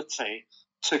ability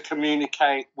to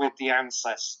communicate with the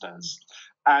ancestors,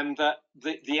 and that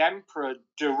the emperor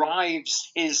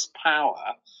derives his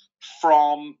power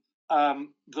from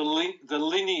the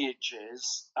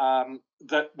lineages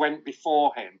that went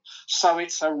before him. So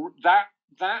it's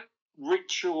that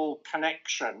ritual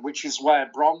connection, which is where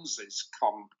bronzes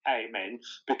came in,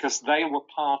 because they were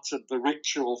part of the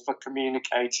ritual for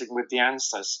communicating with the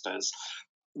ancestors.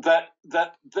 That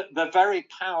the very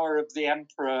power of the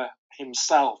emperor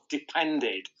himself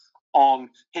depended on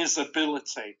his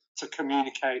ability to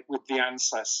communicate with the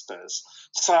ancestors.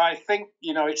 So I think,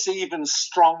 you know, it's even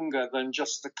stronger than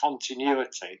just the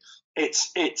continuity.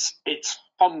 It's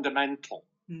fundamental.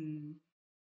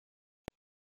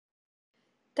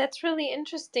 That's really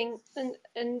interesting.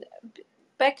 And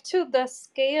back to the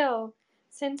scale,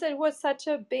 since it was such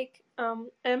a big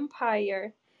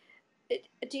empire,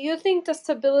 do you think the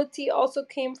stability also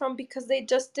came from because they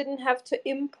just didn't have to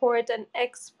import and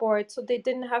export, so they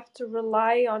didn't have to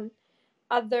rely on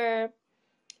other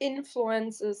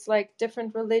influences like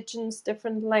different religions,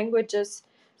 different languages,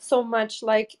 so much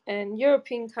like in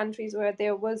European countries where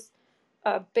there was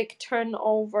a big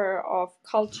turnover of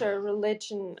culture,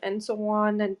 religion, and so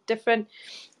on, and different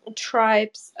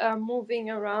tribes moving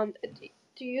around?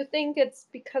 Do you think it's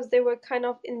because they were kind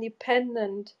of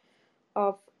independent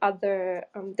of other,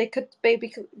 they could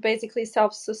basically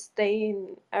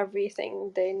self-sustain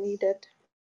everything they needed?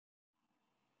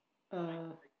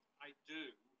 I do.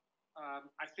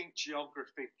 I think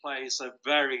geography plays a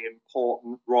very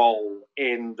important role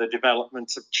in the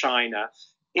development of China.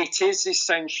 It is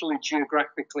essentially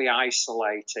geographically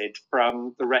isolated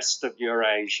from the rest of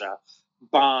Eurasia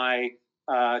by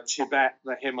Tibet,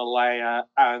 the Himalaya,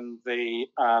 and the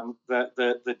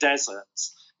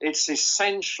deserts. It's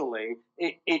essentially,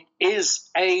 it is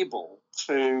able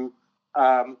to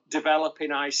develop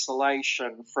in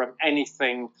isolation from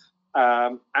anything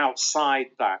outside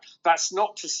that. That's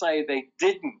not to say they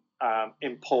didn't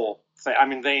import. I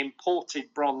mean, they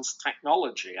imported bronze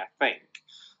technology, I think.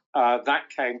 That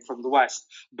came from the West.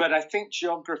 But I think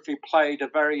geography played a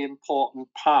very important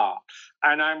part.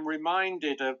 And I'm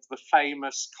reminded of the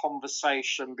famous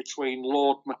conversation between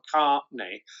Lord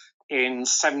Macartney in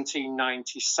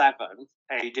 1797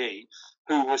 AD,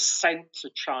 who was sent to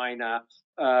China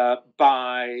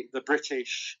by the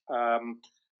British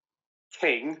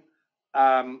king,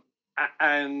 and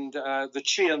the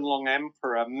Qianlong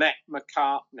Emperor met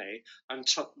Macartney and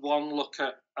took one look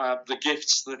at the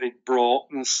gifts that he'd brought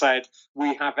and said,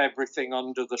 "We have everything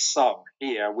under the sun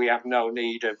here. We have no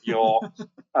need of your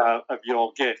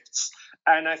gifts."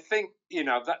 And I think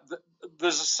that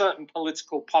there's a certain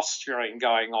political posturing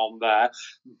going on there,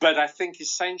 but I think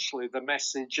essentially the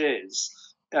message is,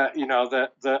 that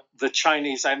the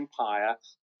Chinese Empire,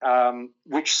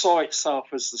 which saw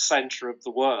itself as the center of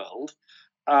the world,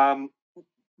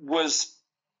 was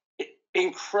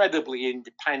incredibly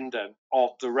independent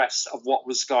of the rest of what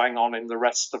was going on in the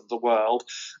rest of the world,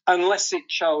 unless it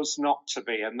chose not to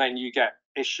be. And then you get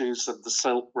issues of the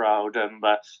Silk Road and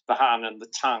the Han and the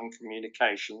Tang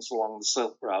communications along the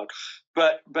Silk Road.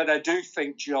 But I do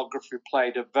think geography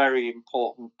played a very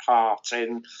important part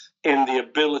in the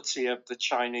ability of the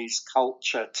Chinese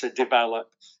culture to develop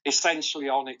essentially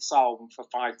on its own for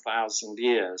 5,000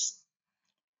 years.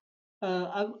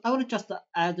 I would just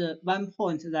add one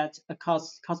point that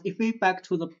because if we back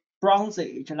to the Bronze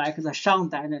Age, like the Shang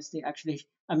Dynasty, actually,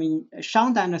 I mean,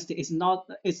 Shang Dynasty is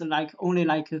like only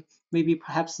like maybe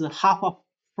perhaps half of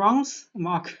France,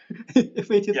 Mark,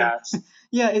 if it is. Yes.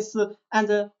 Yeah, it's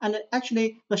and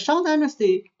actually the Shang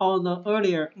Dynasty or the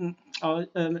earlier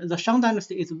the Shang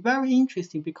Dynasty is very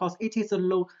interesting because it is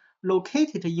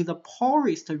located in the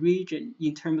poorest region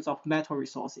in terms of metal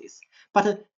resources.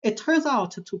 But it turns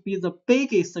out to be the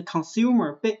biggest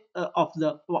consumer of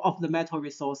the metal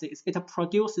resources. It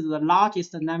produces the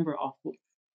largest number of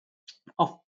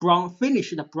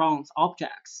finished bronze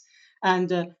objects,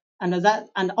 and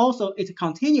also it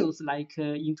continues like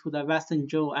into the Western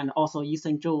Zhou and also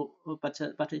Eastern Zhou, but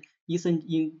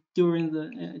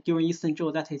during Eastern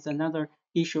Zhou that is another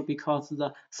issue because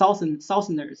the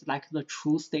Southerners, like the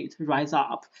true state, rise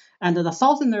up, and the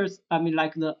Southerners, I mean,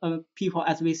 like the people,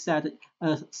 as we said,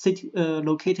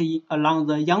 located along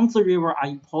the Yangtze River are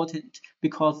important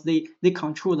because they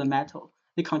control the metal.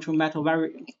 They control metal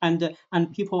very, and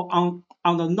people on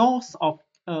the north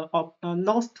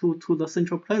north to the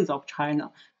central plains of China,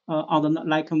 on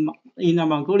the in the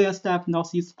Mongolian steppe,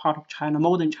 northeast part of China,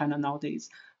 modern China nowadays.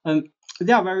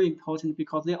 They are very important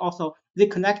because they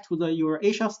connect to the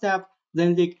Eurasia steppe.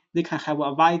 Then they can have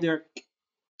a wider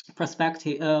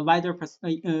perspective,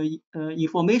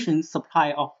 information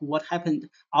supply of what happened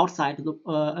outside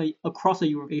across the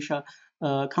Eurasia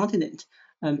continent.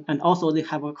 And also they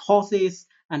have horses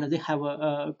and they have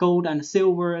gold and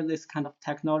silver, this kind of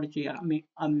technology. I mean,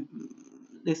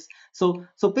 this. So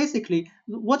basically,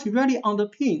 what really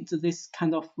underpins this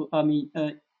kind of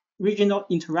regional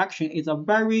interaction is a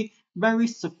very, very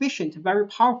sufficient, very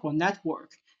powerful network.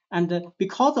 And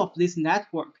because of this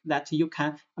network, that you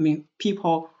can, I mean,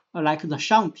 people like the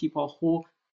Shang people who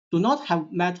do not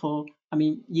have metal, I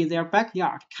mean, in their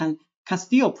backyard can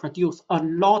still produce a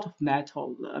lot of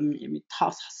metal. I mean,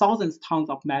 thousands tons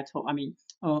of metal. I mean,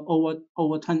 over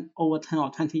 10 or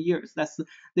 20 years.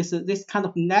 This kind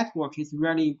of network is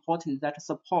really important that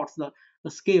supports the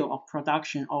scale of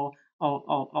production or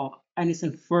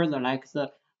anything further like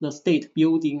the state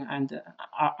building and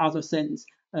other things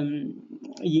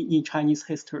in Chinese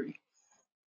history.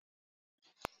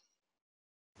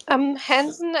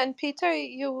 Hansen and Peter,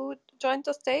 you joined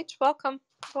the stage. Welcome.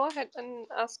 Go ahead and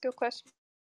ask your question.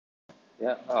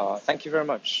 Yeah, thank you very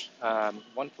much.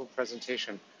 Wonderful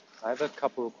presentation. I have a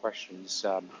couple of questions.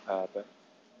 The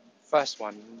first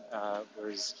one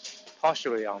was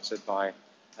partially answered by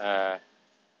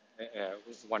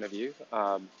one of you.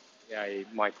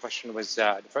 My question was,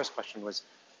 the first question was,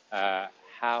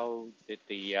 how did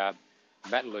the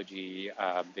metallurgy,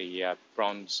 the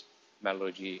bronze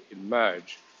metallurgy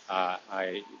emerge?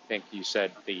 I think you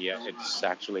said it's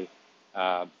actually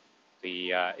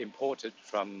imported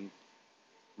from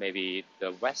maybe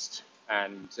the West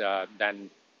And then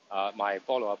my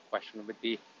follow-up question would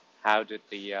be, how did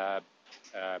the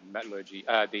metallurgy,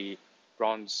 the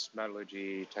bronze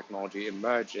metallurgy technology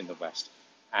emerge in the West?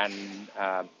 And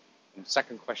the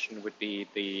second question would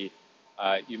be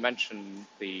you mentioned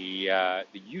the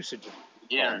usage of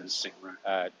bronze.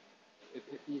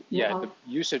 The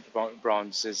usage of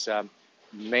bronze is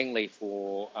mainly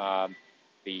for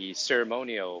the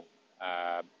ceremonial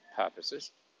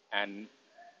purposes. And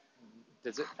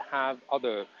does it have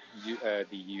other the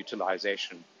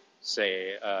utilization?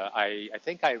 Say, I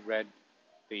think I read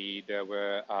there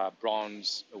were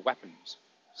bronze weapons.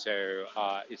 So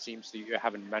it seems that you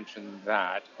haven't mentioned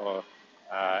that, or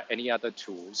any other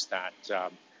tools that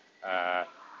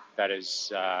that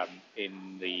is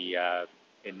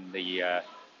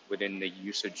within the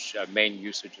usage main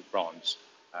usage of bronze.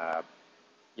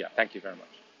 Yeah, thank you very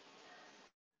much.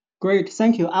 Great,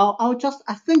 thank you.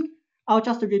 I think I'll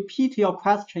just repeat your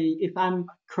question if I'm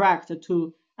correct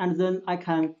too, and then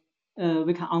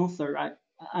we can answer, right?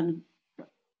 And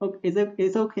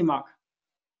is okay, Mark?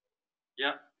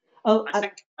 Yeah. Oh, I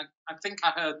think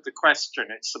I heard the question.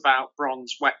 It's about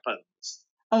bronze weapons.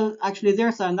 Actually,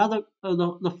 there's another.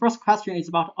 The first question is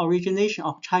about origination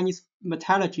of Chinese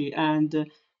metallurgy and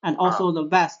also the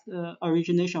West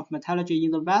origination of metallurgy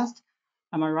in the West.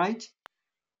 Am I right?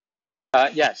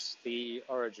 Yes, the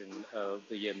origin of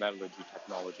the metallurgy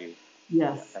technology.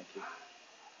 Yes. Yeah, thank you.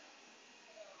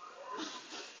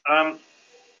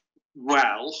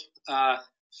 Well,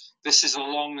 this is a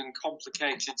long and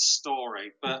complicated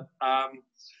story, but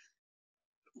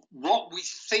what we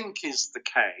think is the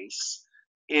case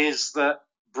is that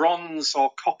bronze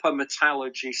or copper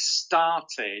metallurgy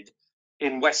started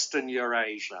in Western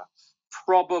Eurasia,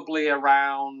 probably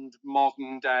around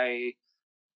modern-day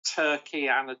Turkey,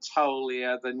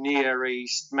 Anatolia, the Near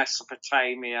East,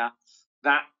 Mesopotamia,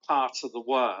 that part of the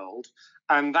world.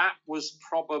 And that was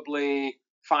probably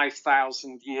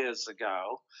 5,000 years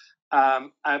ago.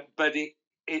 But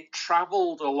it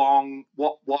traveled along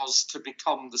what was to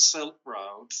become the Silk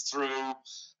Road through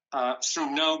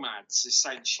nomads,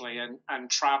 essentially, and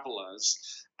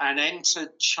travelers, and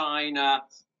entered China,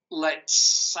 let's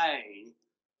say,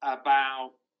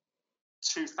 about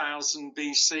 2000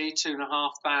 BC,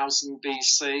 2,500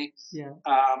 BC. Yeah.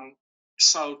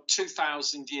 So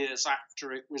 2,000 years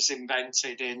after it was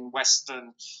invented in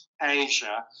Western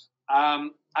Asia.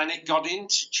 And it got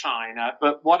into China.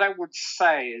 But what I would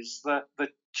say is that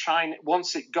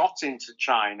once it got into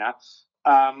China,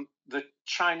 the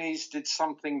Chinese did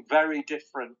something very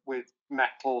different with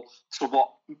metal to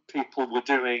what people were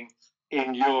doing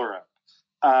in Europe.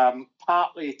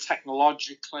 Partly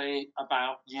technologically,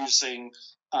 about using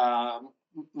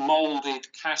molded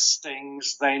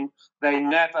castings. They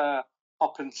never,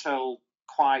 up until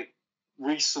quite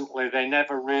recently, they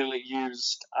never really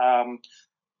used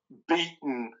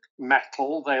beaten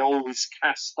metal. They always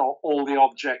cast, all the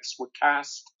objects were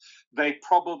cast. They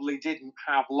probably didn't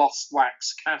have lost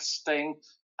wax casting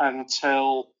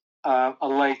until a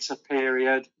later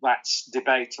period. That's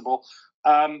debatable.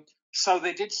 So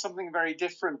they did something very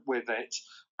different with it.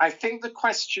 I think the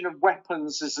question of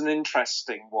weapons is an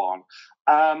interesting one.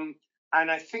 And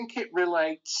I think it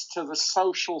relates to the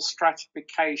social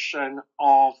stratification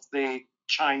of the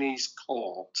Chinese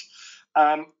court.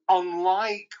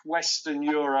 Unlike Western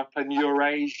Europe and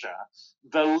Eurasia,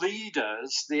 the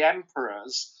leaders, the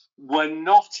emperors, were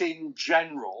not in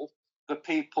general the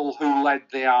people who led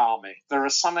the army. There are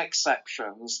some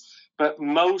exceptions, but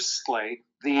mostly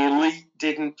the elite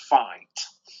didn't fight.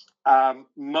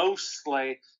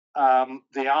 Mostly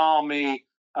the army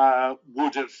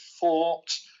would have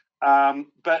fought,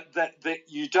 but that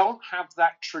you don't have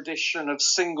that tradition of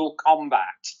single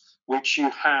combat which you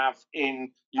have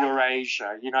in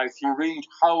Eurasia. You know, if you read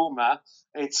Homer,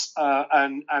 it's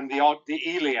and the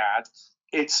Iliad,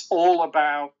 it's all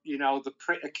about, you know, the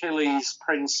Achilles,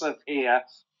 prince of here,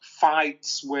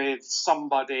 fights with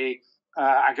somebody,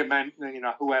 Agamemnon, you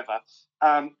know, whoever,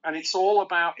 and it's all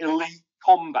about elite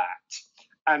combat,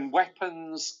 and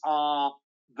weapons are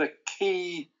the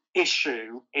key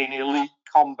issue in elite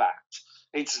combat.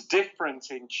 It's different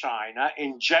in China.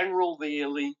 In general, the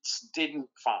elites didn't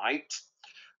fight,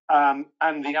 and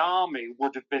the army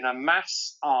would have been a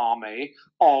mass army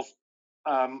of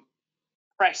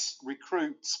pressed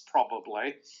recruits,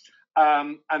 probably,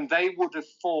 and they would have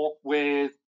fought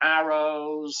with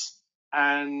arrows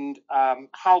and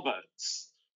halberds,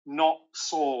 not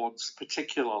swords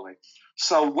particularly.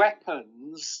 So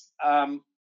weapons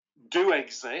do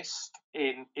exist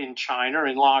in China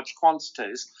in large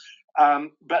quantities,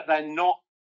 but they're not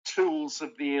tools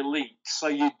of the elite, so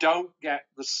you don't get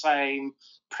the same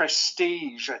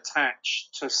prestige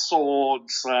attached to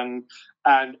swords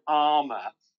and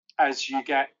armor as you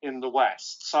get in the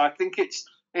West. So I think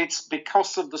it's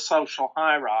because of the social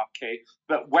hierarchy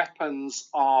that weapons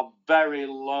are very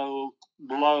low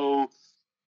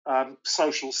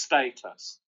social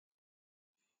status.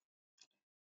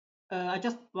 I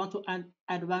just want to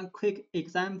add one quick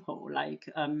example, like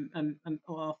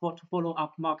to follow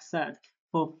up Mark said.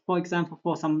 For example,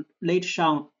 for some late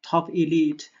Shang top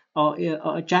elite or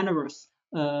a generous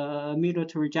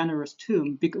military generous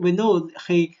too, because we know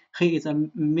he is a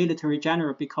military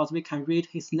general because we can read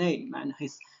his name, and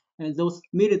those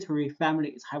military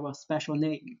families have a special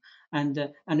name, and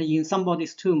in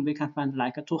somebody's tomb we can find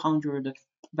like 200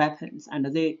 weapons, and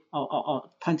they or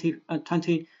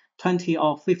 20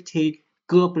 or 50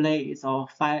 girl blades or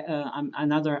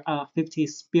another 50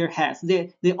 spearheads.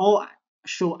 They all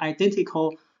show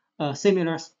identical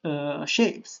similar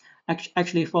shapes.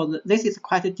 Actually, this is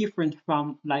quite different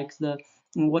from like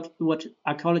what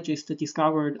archaeologists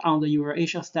discovered on the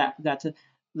Eurasia steppe, that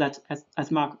as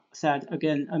Mark said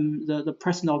again, the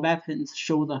personal weapons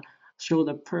show the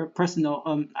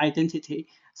personal identity.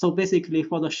 So basically,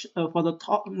 for the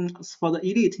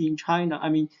elite in China, I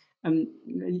mean,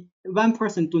 one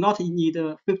person do not need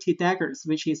 50 daggers,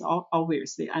 which is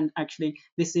obviously, and actually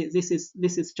this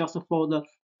is just for the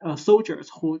soldiers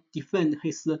who defend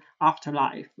his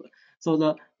afterlife.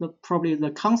 So probably the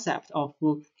concept of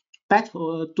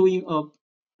battle, doing a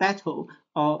battle,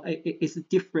 is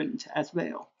different as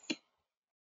well.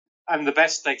 And the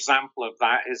best example of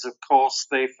that is, of course,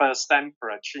 the first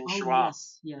emperor, Qin Shi Huang,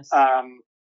 yes.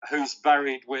 who's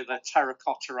buried with a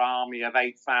terracotta army of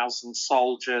 8,000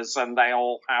 soldiers, and they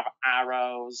all have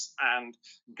arrows and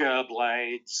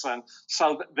blades, and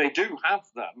so they do have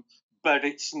them, but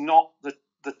it's not the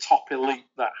top elite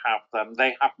that have them.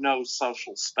 They have no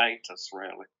social status,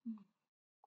 really.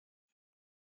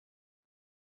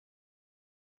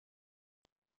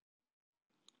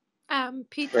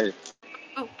 Peter. Great.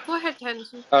 Oh, go ahead,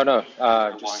 Hanson. Oh no,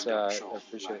 just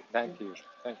appreciate it. Thank you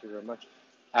very much.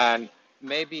 And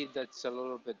maybe that's a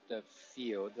little bit the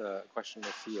field, question of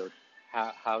field.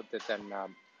 How did then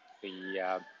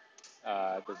the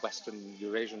Western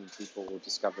Eurasian people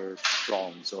discover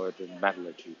bronze or the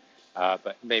metallurgy?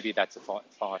 But maybe that's a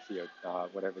far field.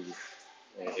 Whatever you,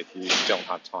 if you don't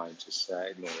have time, just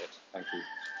ignore it. Thank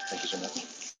you so much.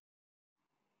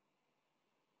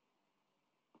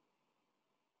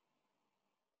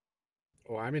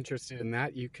 Well, I'm interested in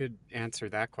that. You could answer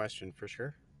that question for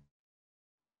sure.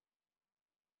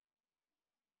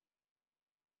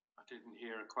 I didn't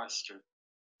hear a question.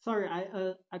 Sorry, I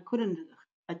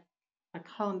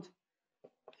can't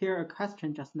hear a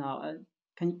question just now.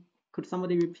 Could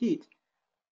somebody repeat?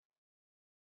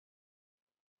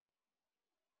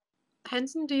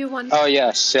 Hanson, do you want? Oh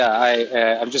yes,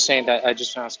 yeah. I'm just saying that. I'm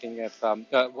just asking if how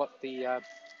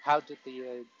did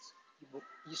the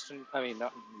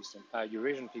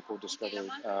Eurasian people discover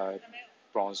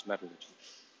bronze metallurgy?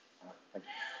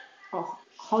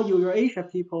 How Eurasia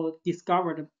people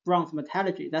discovered bronze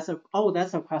metallurgy? That's a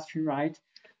question, right?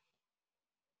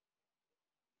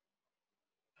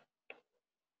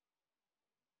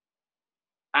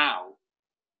 How?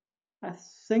 I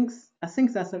think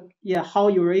that's how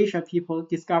Eurasia people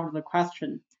discovered the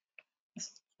question.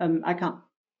 I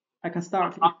can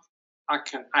start. I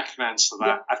can answer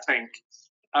that.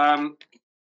 Yeah.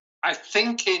 I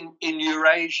think in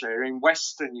Eurasia, in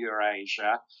Western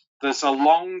Eurasia, there's a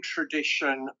long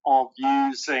tradition of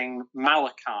using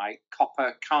malachite,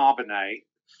 copper carbonate,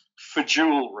 for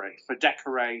jewelry, for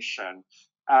decoration.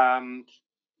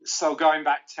 So going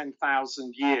back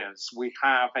 10,000 years, we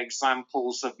have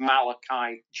examples of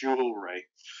malachite jewelry.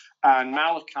 And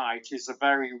malachite is a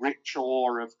very rich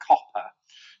ore of copper.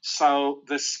 So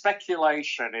the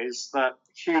speculation is that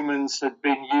humans had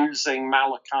been using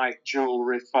malachite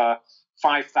jewelry for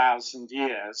 5,000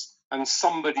 years, and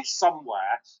somebody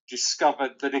somewhere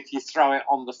discovered that if you throw it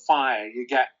on the fire, you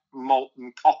get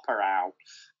molten copper out.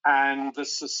 And the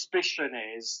suspicion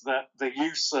is that the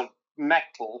use of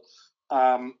metal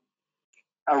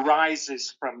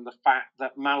arises from the fact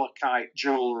that malachite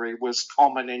jewelry was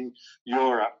common in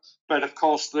Europe. But of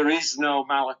course, there is no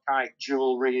malachite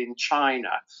jewelry in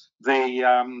China.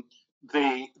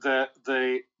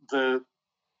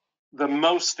 The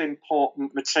most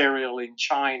important material in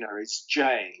China is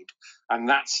jade, and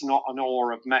that's not an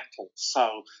ore of metal.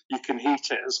 So you can heat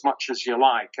it as much as you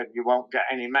like and you won't get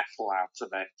any metal out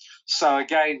of it. So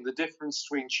again, the difference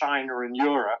between China and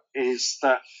Europe is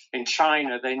that in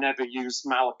China, they never used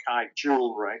malachite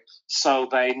jewelry, so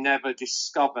they never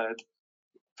discovered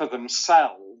for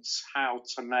themselves how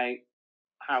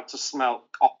to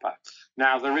smelt copper.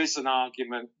 Now, there is an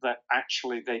argument that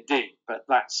actually they did, but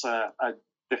that's a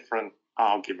different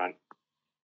argument.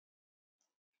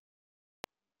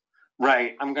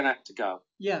 Ray, I'm going to have to go.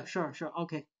 Yeah, sure.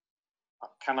 Okay.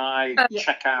 Can I Yeah.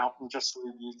 check out and just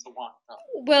leave you to one?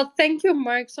 Well, thank you,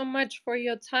 Mark, so much for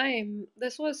your time.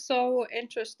 This was so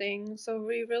interesting. So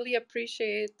we really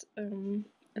appreciate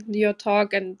your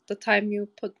talk and the time you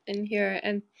put in here.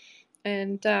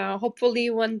 And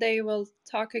hopefully one day we'll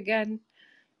talk again.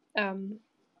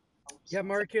 Yeah,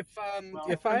 Mark, if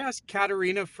I ask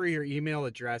Katerina for your email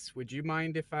address, would you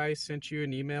mind if I sent you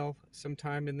an email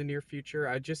sometime in the near future?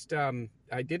 I just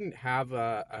I didn't have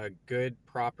a good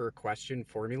proper question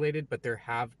formulated, but there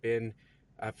have been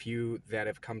a few that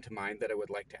have come to mind that I would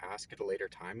like to ask at a later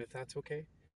time, if that's okay.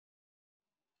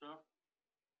 Sure.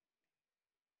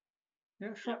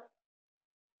 Yeah, sure.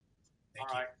 All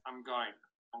right, I'm going.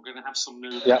 I'm going to have some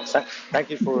noodles. Yeah, thank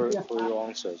you for your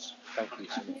answers. Thank you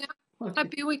so much. Yeah. Okay.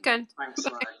 Happy weekend. Thanks,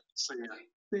 Bye. Ray. See you.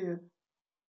 See you.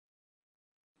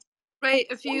 Ray,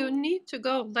 if you need to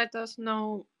go, let us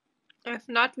know. If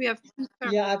not, we have.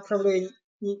 Yeah, I probably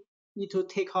need to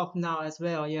take off now as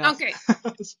well. Yeah. Okay.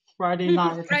 It's Friday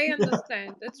night. I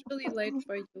understand. It's really late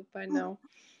for you by now.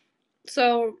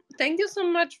 So thank you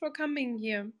so much for coming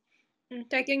here and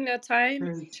taking the time,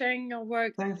 Great. sharing your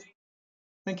work. Thanks.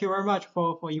 Thank you very much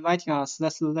for inviting us.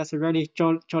 That's a really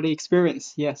jolly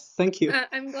experience. Yes, thank you.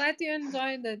 I'm glad you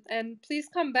enjoyed it, and please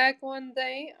come back one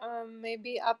day.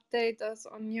 Maybe update us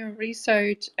on your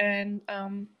research, and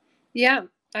yeah,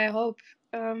 I hope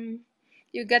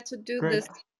you get to do Great. this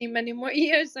in many more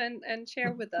years and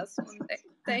share with us one day.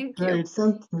 Thank you. Great.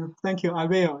 Thank you. I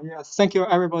will. Yes. Thank you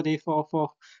everybody for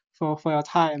your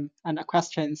time and the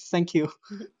questions. Thank you.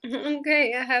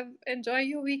 Okay, enjoy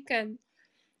your weekend.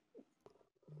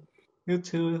 You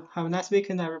too. Have a nice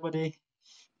weekend, everybody.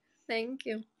 Thank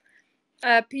you.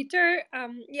 Peter,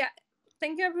 yeah,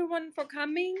 thank you everyone for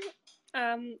coming.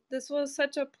 This was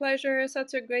such a pleasure,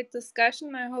 such a great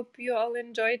discussion. I hope you all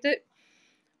enjoyed it.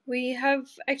 We have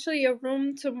actually a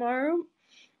room tomorrow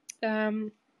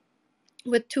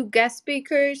with 2 guest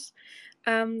speakers.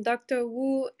 Dr.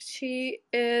 Wu, she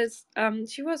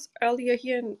was earlier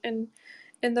here in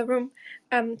the room.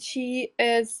 She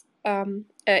is an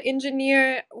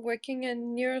engineer working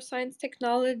in neuroscience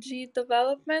technology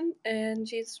development, and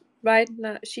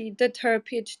she did her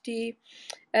PhD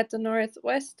at the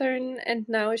Northwestern, and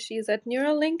now she's at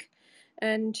Neuralink,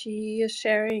 and she is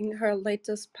sharing her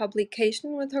latest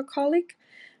publication with her colleague.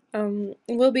 It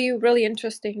will be really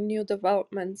interesting new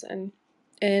developments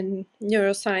in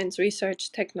neuroscience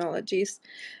research technologies.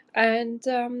 And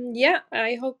yeah,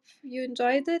 I hope you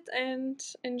enjoyed it and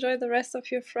enjoy the rest of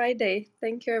your Friday.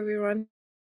 Thank you, everyone.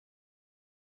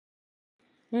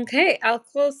 Okay, I'll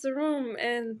close the room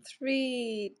in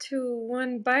 3, 2,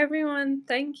 1. Bye, everyone.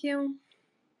 Thank you.